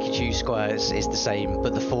Shock Pikachu squares, is the same,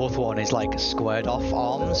 but the 4th one is like squared off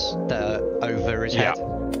arms that are over his head.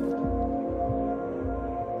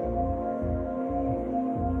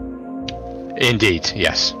 Indeed,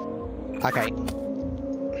 yes. Okay.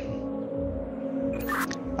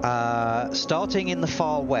 Starting in the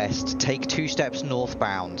far west, take 2 steps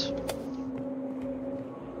northbound.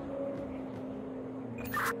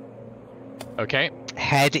 Okay.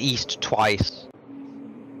 Head east twice.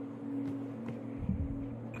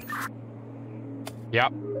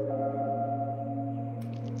 Yep.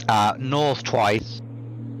 North twice.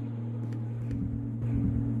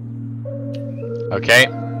 Okay.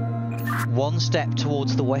 1 step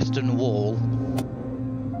towards the western wall.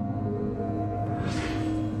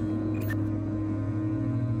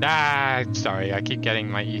 Sorry, I keep getting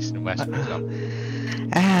my east and west mixed up.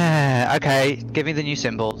 Okay, give me the new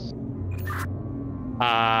symbols.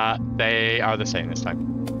 They are the same this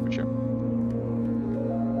time, for sure.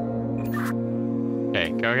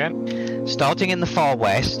 Okay, go again. Starting in the far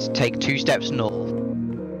west, take 2 steps north.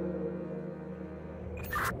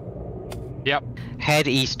 Yep. Head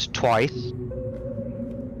east twice.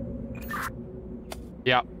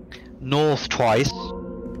 Yep. North twice.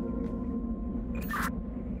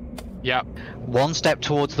 Yep. 1 step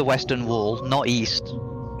towards the western wall, not east.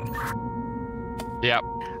 Yep.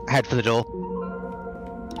 Head for the door.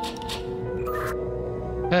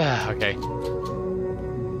 Okay.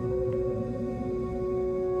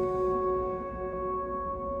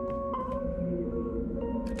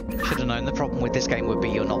 Should have known the problem with this game would be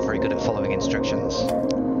you're not very good at following instructions.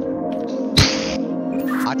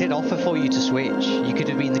 I did offer for you to switch. You could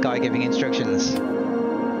have been the guy giving instructions.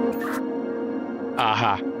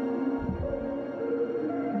 Aha.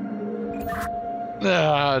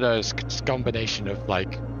 No, it's a combination of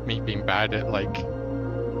like me being bad at like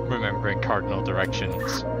remembering cardinal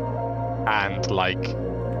directions and like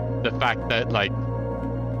the fact that like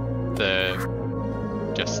the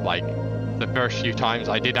first few times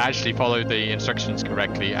I did actually follow the instructions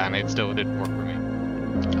correctly and it still didn't work for me.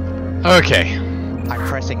 Okay. I'm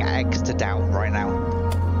pressing X to down right now.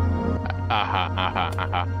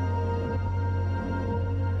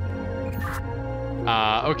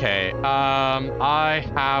 Okay. I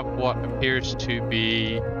have what appears to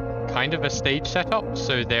be kind of a stage setup.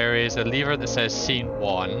 So there is a lever that says scene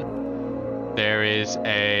 1. There is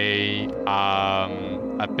a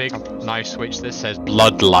big knife switch that says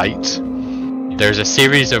blood light. There's a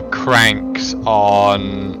series of cranks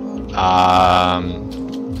on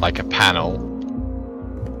like a panel.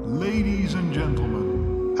 Ladies and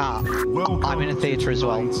gentlemen, welcome I'm in a theatre as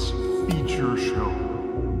well. tonight's feature show.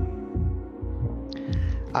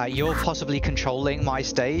 You're possibly controlling my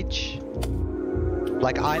stage.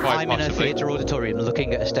 Like I'm in a possibly. theatre auditorium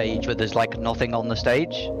looking at a stage, but there's like nothing on the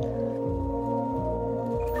stage.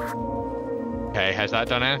 Okay, has that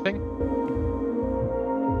done anything?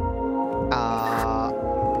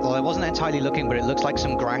 Well, I wasn't entirely looking, but it looks like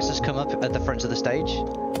some grass has come up at the front of the stage.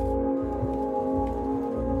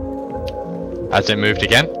 Has it moved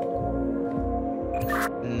again?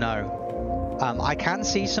 No. I can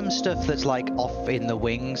see some stuff that's like off in the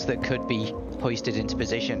wings that could be hoisted into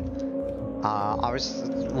position. I was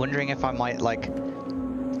wondering if I might like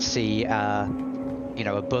see, you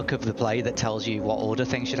know, a book of the play that tells you what order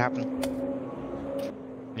things should happen.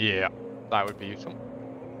 Yeah, that would be useful.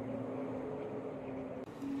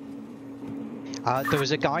 There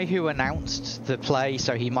was a guy who announced the play,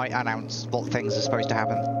 so he might announce what things are supposed to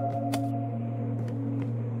happen.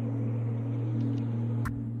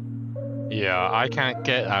 Yeah, I can't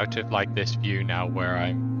get out of like this view now where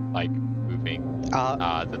I'm like moving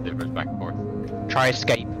the levers back and forth. Try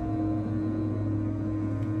escape.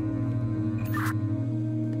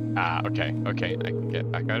 Okay, okay, I can get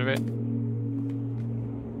back out of it.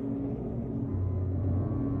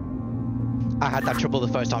 I had that trouble the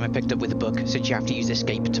first time I picked up with the book, since you have to use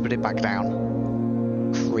escape to put it back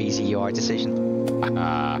down. Crazy UI decision.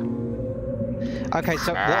 Okay,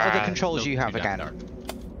 so what are the controls you have again?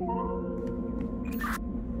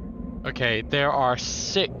 Okay, there are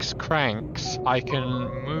 6 cranks. I can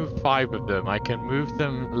move 5 of them. I can move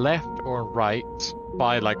them left or right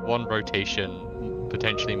by like 1 rotation,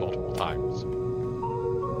 potentially multiple times.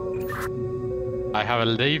 I have a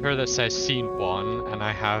lever that says scene 1, and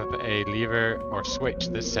I have a lever or switch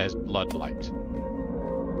that says blood light.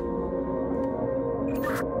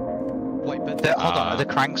 Wait, but hold on, are the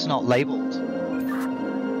cranks not labelled?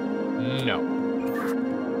 No.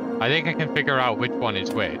 I think I can figure out which one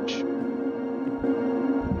is which.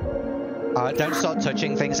 Don't start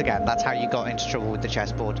touching things again, that's how you got into trouble with the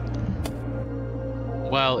chessboard.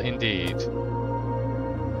 Well, indeed.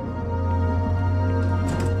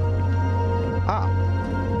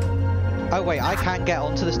 Oh wait, I can get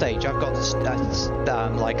onto the stage. I've got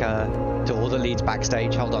like a door that leads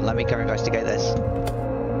backstage. Hold on, let me go investigate this.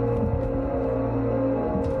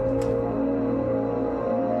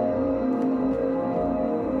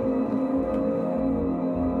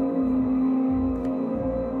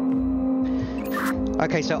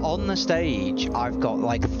 Okay, so on the stage, I've got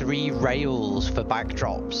like 3 rails for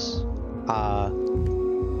backdrops.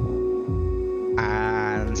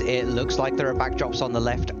 And it looks like there are backdrops on the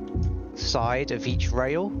left side of each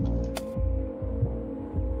rail.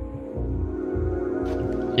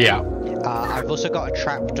 Yeah. I've also got a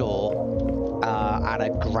trapdoor and a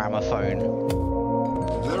gramophone.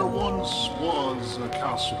 There once was a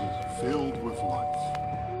castle filled with life.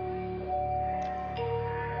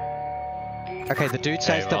 Okay, the dude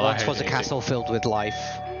says Okay, there well, I once heard was a music. castle filled with life.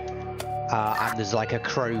 And there's like a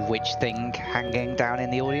crow witch thing hanging down in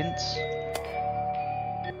the audience.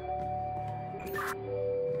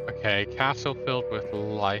 Okay, castle filled with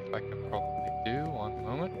life I can probably do. 1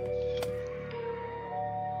 moment.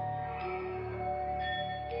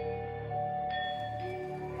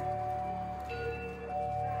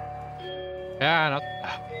 Yeah, not...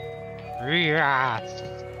 Yes.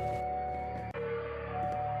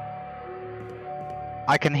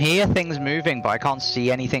 I can hear things moving, but I can't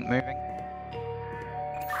see anything moving.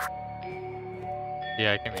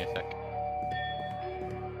 Yeah, give me a sec.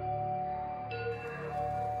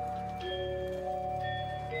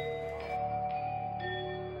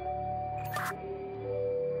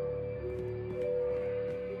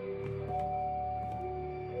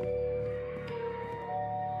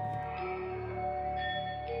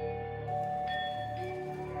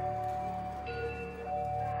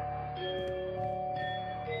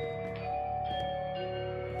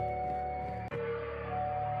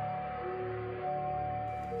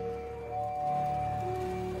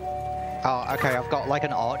 Oh, okay, I've got like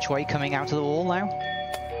an archway coming out of the wall now.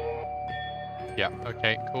 Yeah,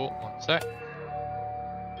 okay, cool. 1 sec.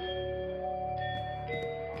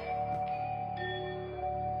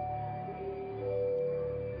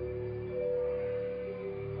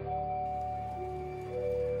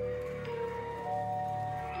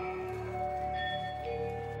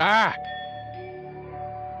 Ah!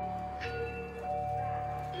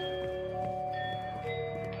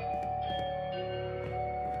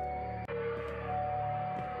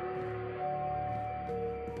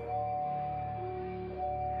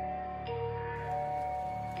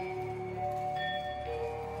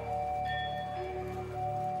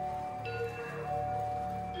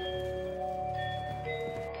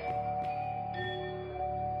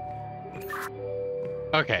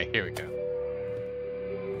 Okay, here we go.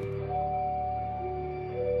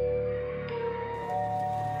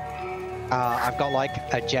 I've got like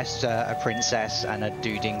a jester, a princess, and a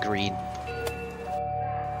dude in green.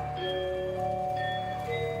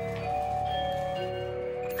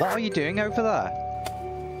 What are you doing over there?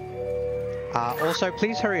 Also,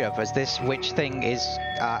 please hurry up, as this witch thing is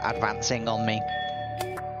advancing on me.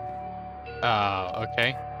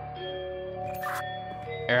 Okay.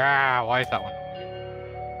 Ah, why is that one?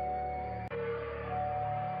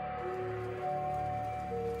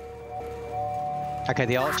 Okay,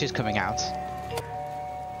 the arch is coming out.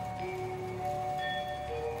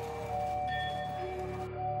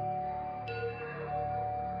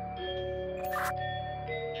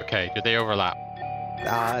 Okay, do they overlap?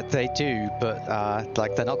 They do, but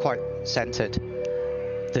like they're not quite centered.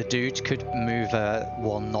 The dude could move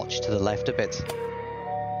one notch to the left a bit.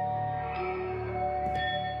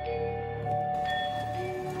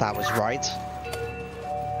 That was right.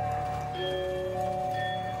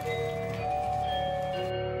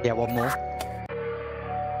 Yeah, one more.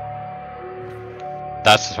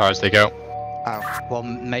 That's as far as they go. Oh, well,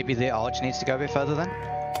 maybe the arch needs to go a bit further then.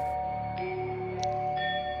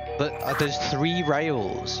 But there's 3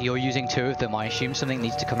 rails. You're using 2 of them. I assume something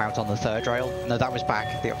needs to come out on the 3rd rail. No, that was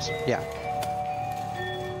back. The opposite. Yeah.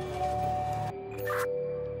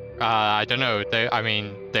 I don't know. I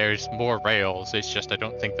mean, there's more rails. It's just I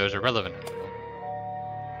don't think those are relevant anymore.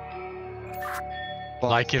 Well,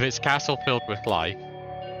 Like if it's castle filled with life.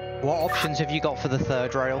 what options have you got for the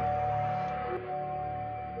 3rd rail?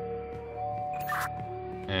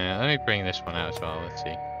 Yeah, let me bring this one out as well. Let's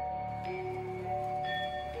see.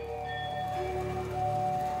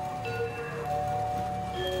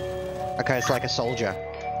 Okay, it's like a soldier.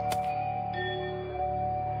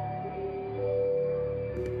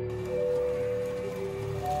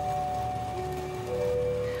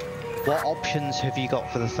 What options have you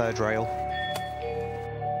got for the 3rd rail?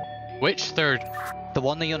 Which third? The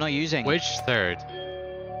one that you're not using. Which third?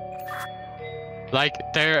 Like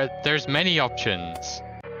there's many options.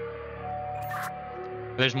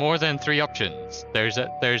 There's more than 3 options.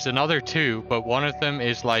 There's another 2, but one of them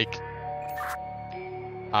is like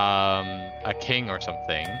a king or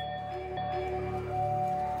something.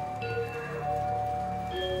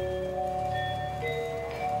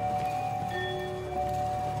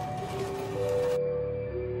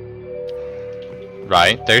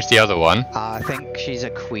 Right, there's the other one. I think she's a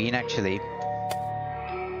queen, actually.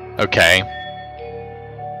 Okay.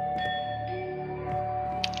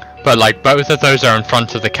 But like both of those are in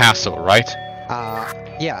front of the castle, right?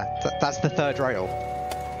 Yeah, that's the 3rd rail.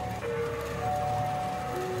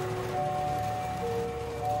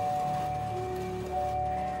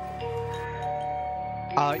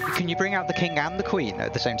 Can you bring out the king and the queen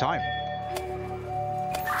at the same time?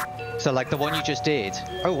 So like the one you just did.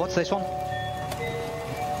 Oh, what's this one?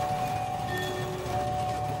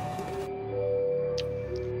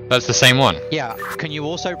 That's the same one. Yeah, can you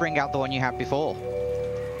also bring out the one you had before?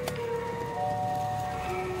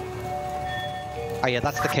 Oh yeah,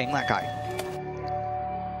 that's the king, that guy.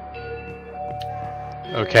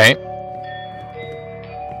 Okay.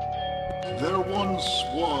 There once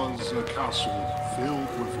was a castle filled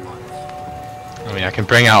with life. I mean, I can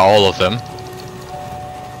bring out all of them.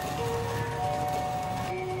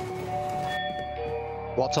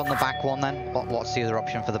 What's on the back one then? What's the other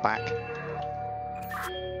option for the back?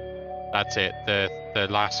 That's it. The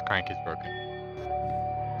last crank is broken.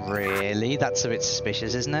 Really? That's a bit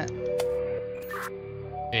suspicious, isn't it?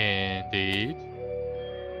 Indeed.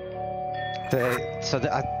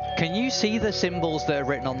 Can you see the symbols that are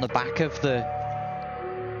written on the back of the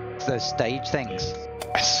stage things?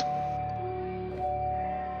 Yes.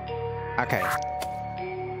 Okay.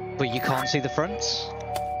 But you can't see the fronts?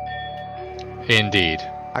 Indeed.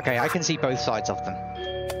 Okay, I can see both sides of them.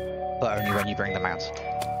 But only when you bring them out.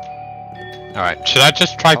 Alright, should I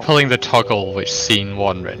just try pulling the toggle with scene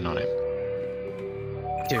 1 written on it?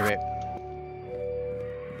 Do it.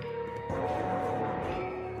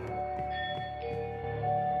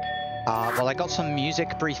 Well, I got some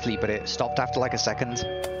music briefly, but it stopped after like a second.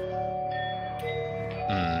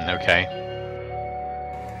 Okay.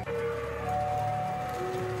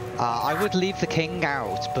 I would leave the king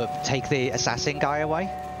out, but take the assassin guy away.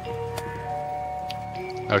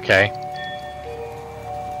 Okay.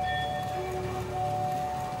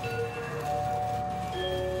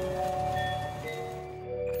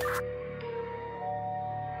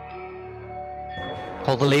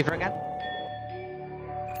 Pull the lever again.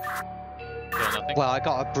 Still nothing. Well, I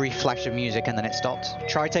got a brief flash of music and then it stopped.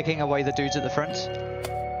 Try taking away the dudes at the front.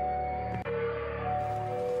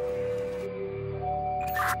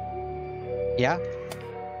 Yeah?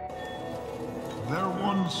 There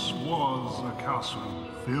once was a castle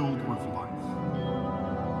filled with life.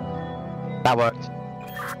 That worked.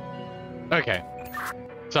 Okay.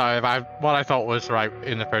 So what I thought was right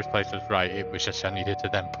in the first place was right. It was just I needed to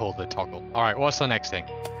then pull the toggle. All right. What's the next thing?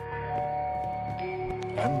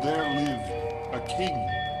 And there lived a king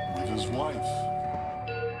with his wife.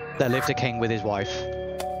 There lived a king with his wife.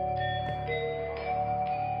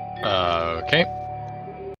 Okay.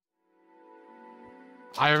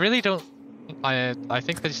 I really don't. I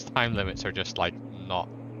think these time limits are just like not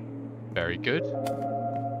very good.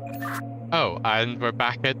 Oh, and we're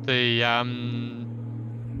back at the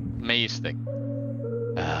maze thing.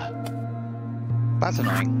 That's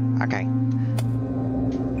annoying. Okay.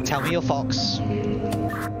 Tell me your fox.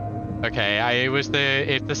 Okay, it's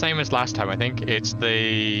the same as last time. I think it's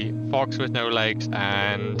the fox with no legs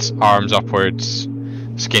and arms upwards,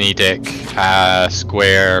 skinny dick,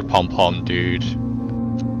 square pom pom dude,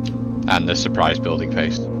 and the surprise building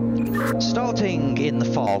face. Starting in the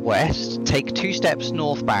far west, take 2 steps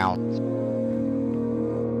northbound.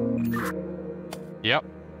 Yep.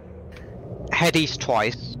 Head east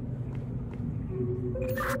twice.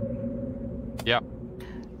 Yep.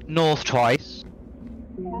 North twice.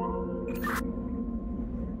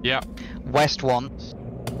 Yep. West once.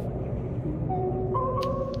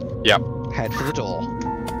 Yep. Head for the door.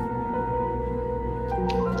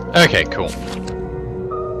 Okay, cool.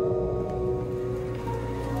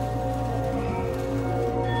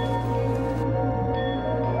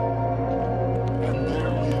 And there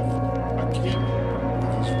lived a king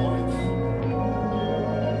with his wife.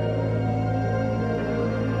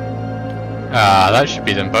 That should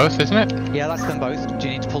be them both, isn't it? Yeah, that's them both. Do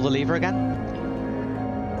you need to pull the lever again?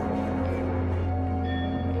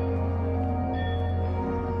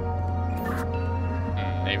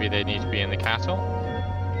 Maybe they need to be in the castle.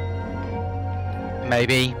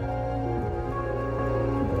 Maybe.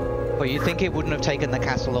 But you think it wouldn't have taken the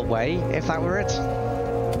castle away if that were it?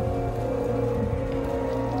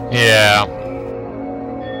 Yeah.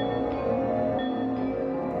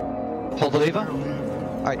 Pull the lever? There lived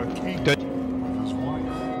Alright, a king good. with his wife.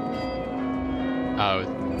 Oh.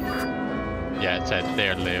 Yeah, it said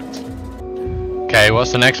there lived. Okay,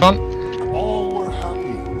 what's the next one? All were happy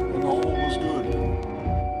and all was good.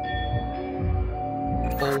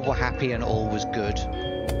 All were happy and all was good.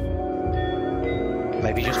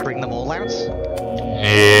 Maybe just bring them all out?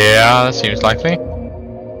 Yeah, that seems likely.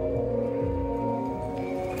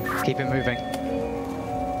 Keep it moving.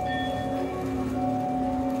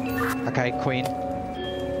 Okay, Queen.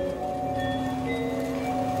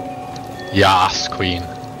 Yes, Queen.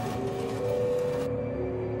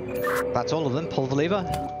 That's all of them. Pull the lever.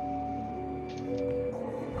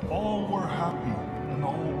 All were happy and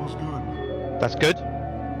all was good. That's good.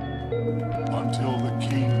 Until the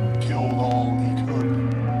king killed all he could.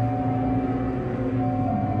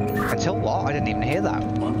 Until what? I didn't even hear that.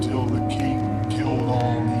 Until the king killed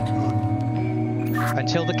all he could.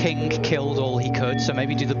 Until the king killed all he could, so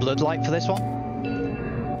maybe do the bloodlight for this one?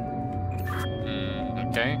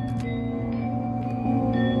 Okay.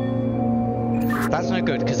 That's no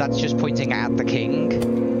good, because that's just pointing at the king.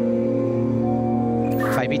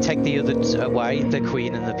 Maybe take the others away, the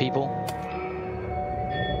queen and the people.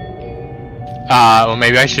 Well,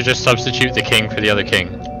 maybe I should just substitute the king for the other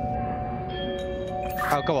king.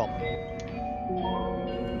 Oh, go on.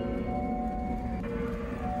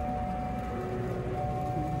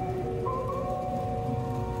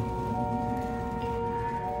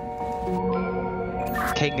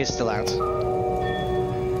 King is still out.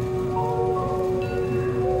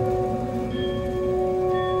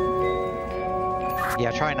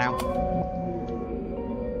 Yeah, try now.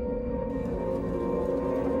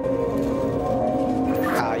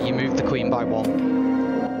 You moved the queen by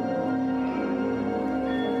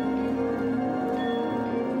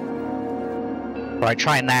 1. Right,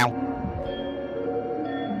 try it now.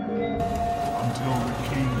 Until the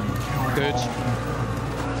king killed Good. all he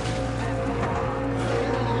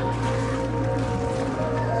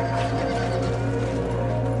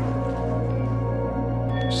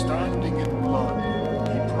could. Standing in blood,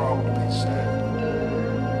 he proudly said.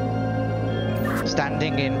 Standing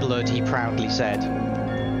Standing in blood, he proudly said.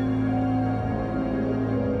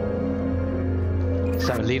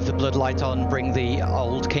 So leave the bloodlight on, bring the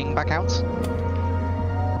old king back out.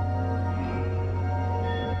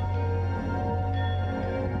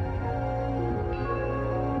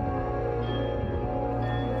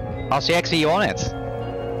 RCX, are you on it?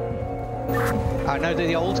 No,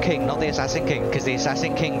 the old king, not the assassin king, because the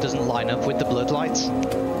assassin king doesn't line up with the bloodlights.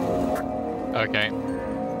 Okay.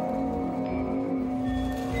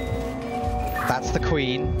 That's the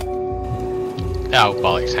queen. Oh,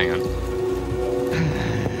 bollocks, hang on.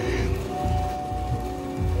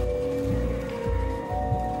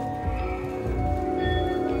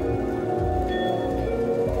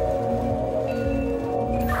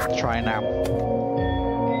 Try it now.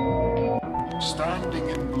 Standing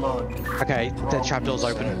in blood. Okay, the trapdoor's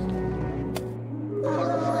open.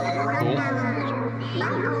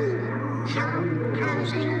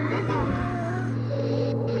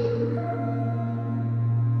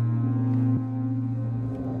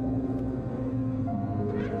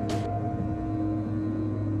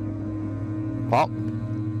 What?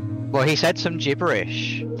 Well, he said some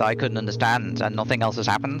gibberish that I couldn't understand, and nothing else has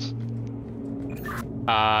happened.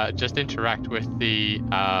 Just interact with the,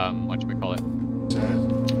 what should we call it?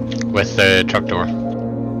 With the trapdoor.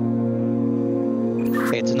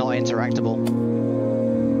 It's not interactable.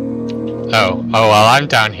 Oh, well, I'm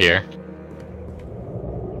down here.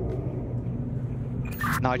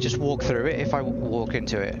 No, I just walk through it if I walk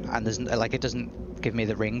into it, and there's like it doesn't give me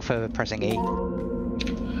the ring for pressing E.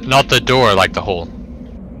 Not the door, like the hole.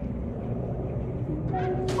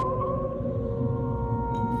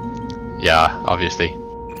 Yeah, obviously.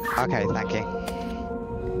 Okay, thank you.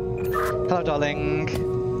 Hello, darling.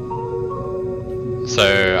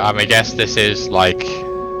 So, I guess this is like...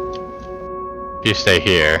 If you stay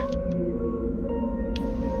here...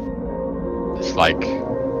 It's like...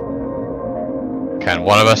 Can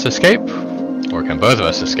one of us escape? Or can both of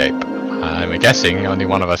us escape? I'm guessing only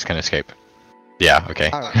one of us can escape. Yeah, okay.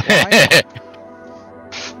 Oh, why?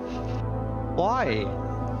 Why?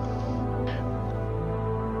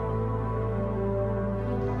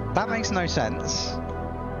 That makes no sense.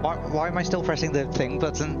 Why am I still pressing the thing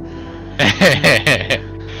button?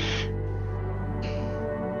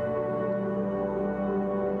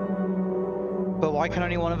 But why can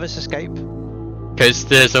only one of us escape? Because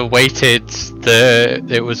there's a weighted...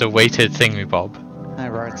 It was a weighted thingy bob. Oh,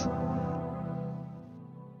 right.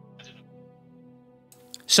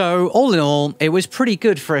 So, all in all, it was pretty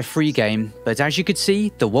good for a free game, but as you could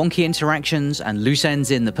see, the wonky interactions and loose ends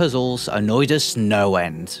in the puzzles annoyed us no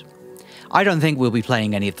end. I don't think we'll be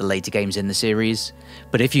playing any of the later games in the series,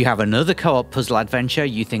 but if you have another co-op puzzle adventure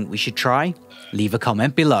you think we should try, leave a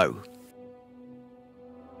comment below.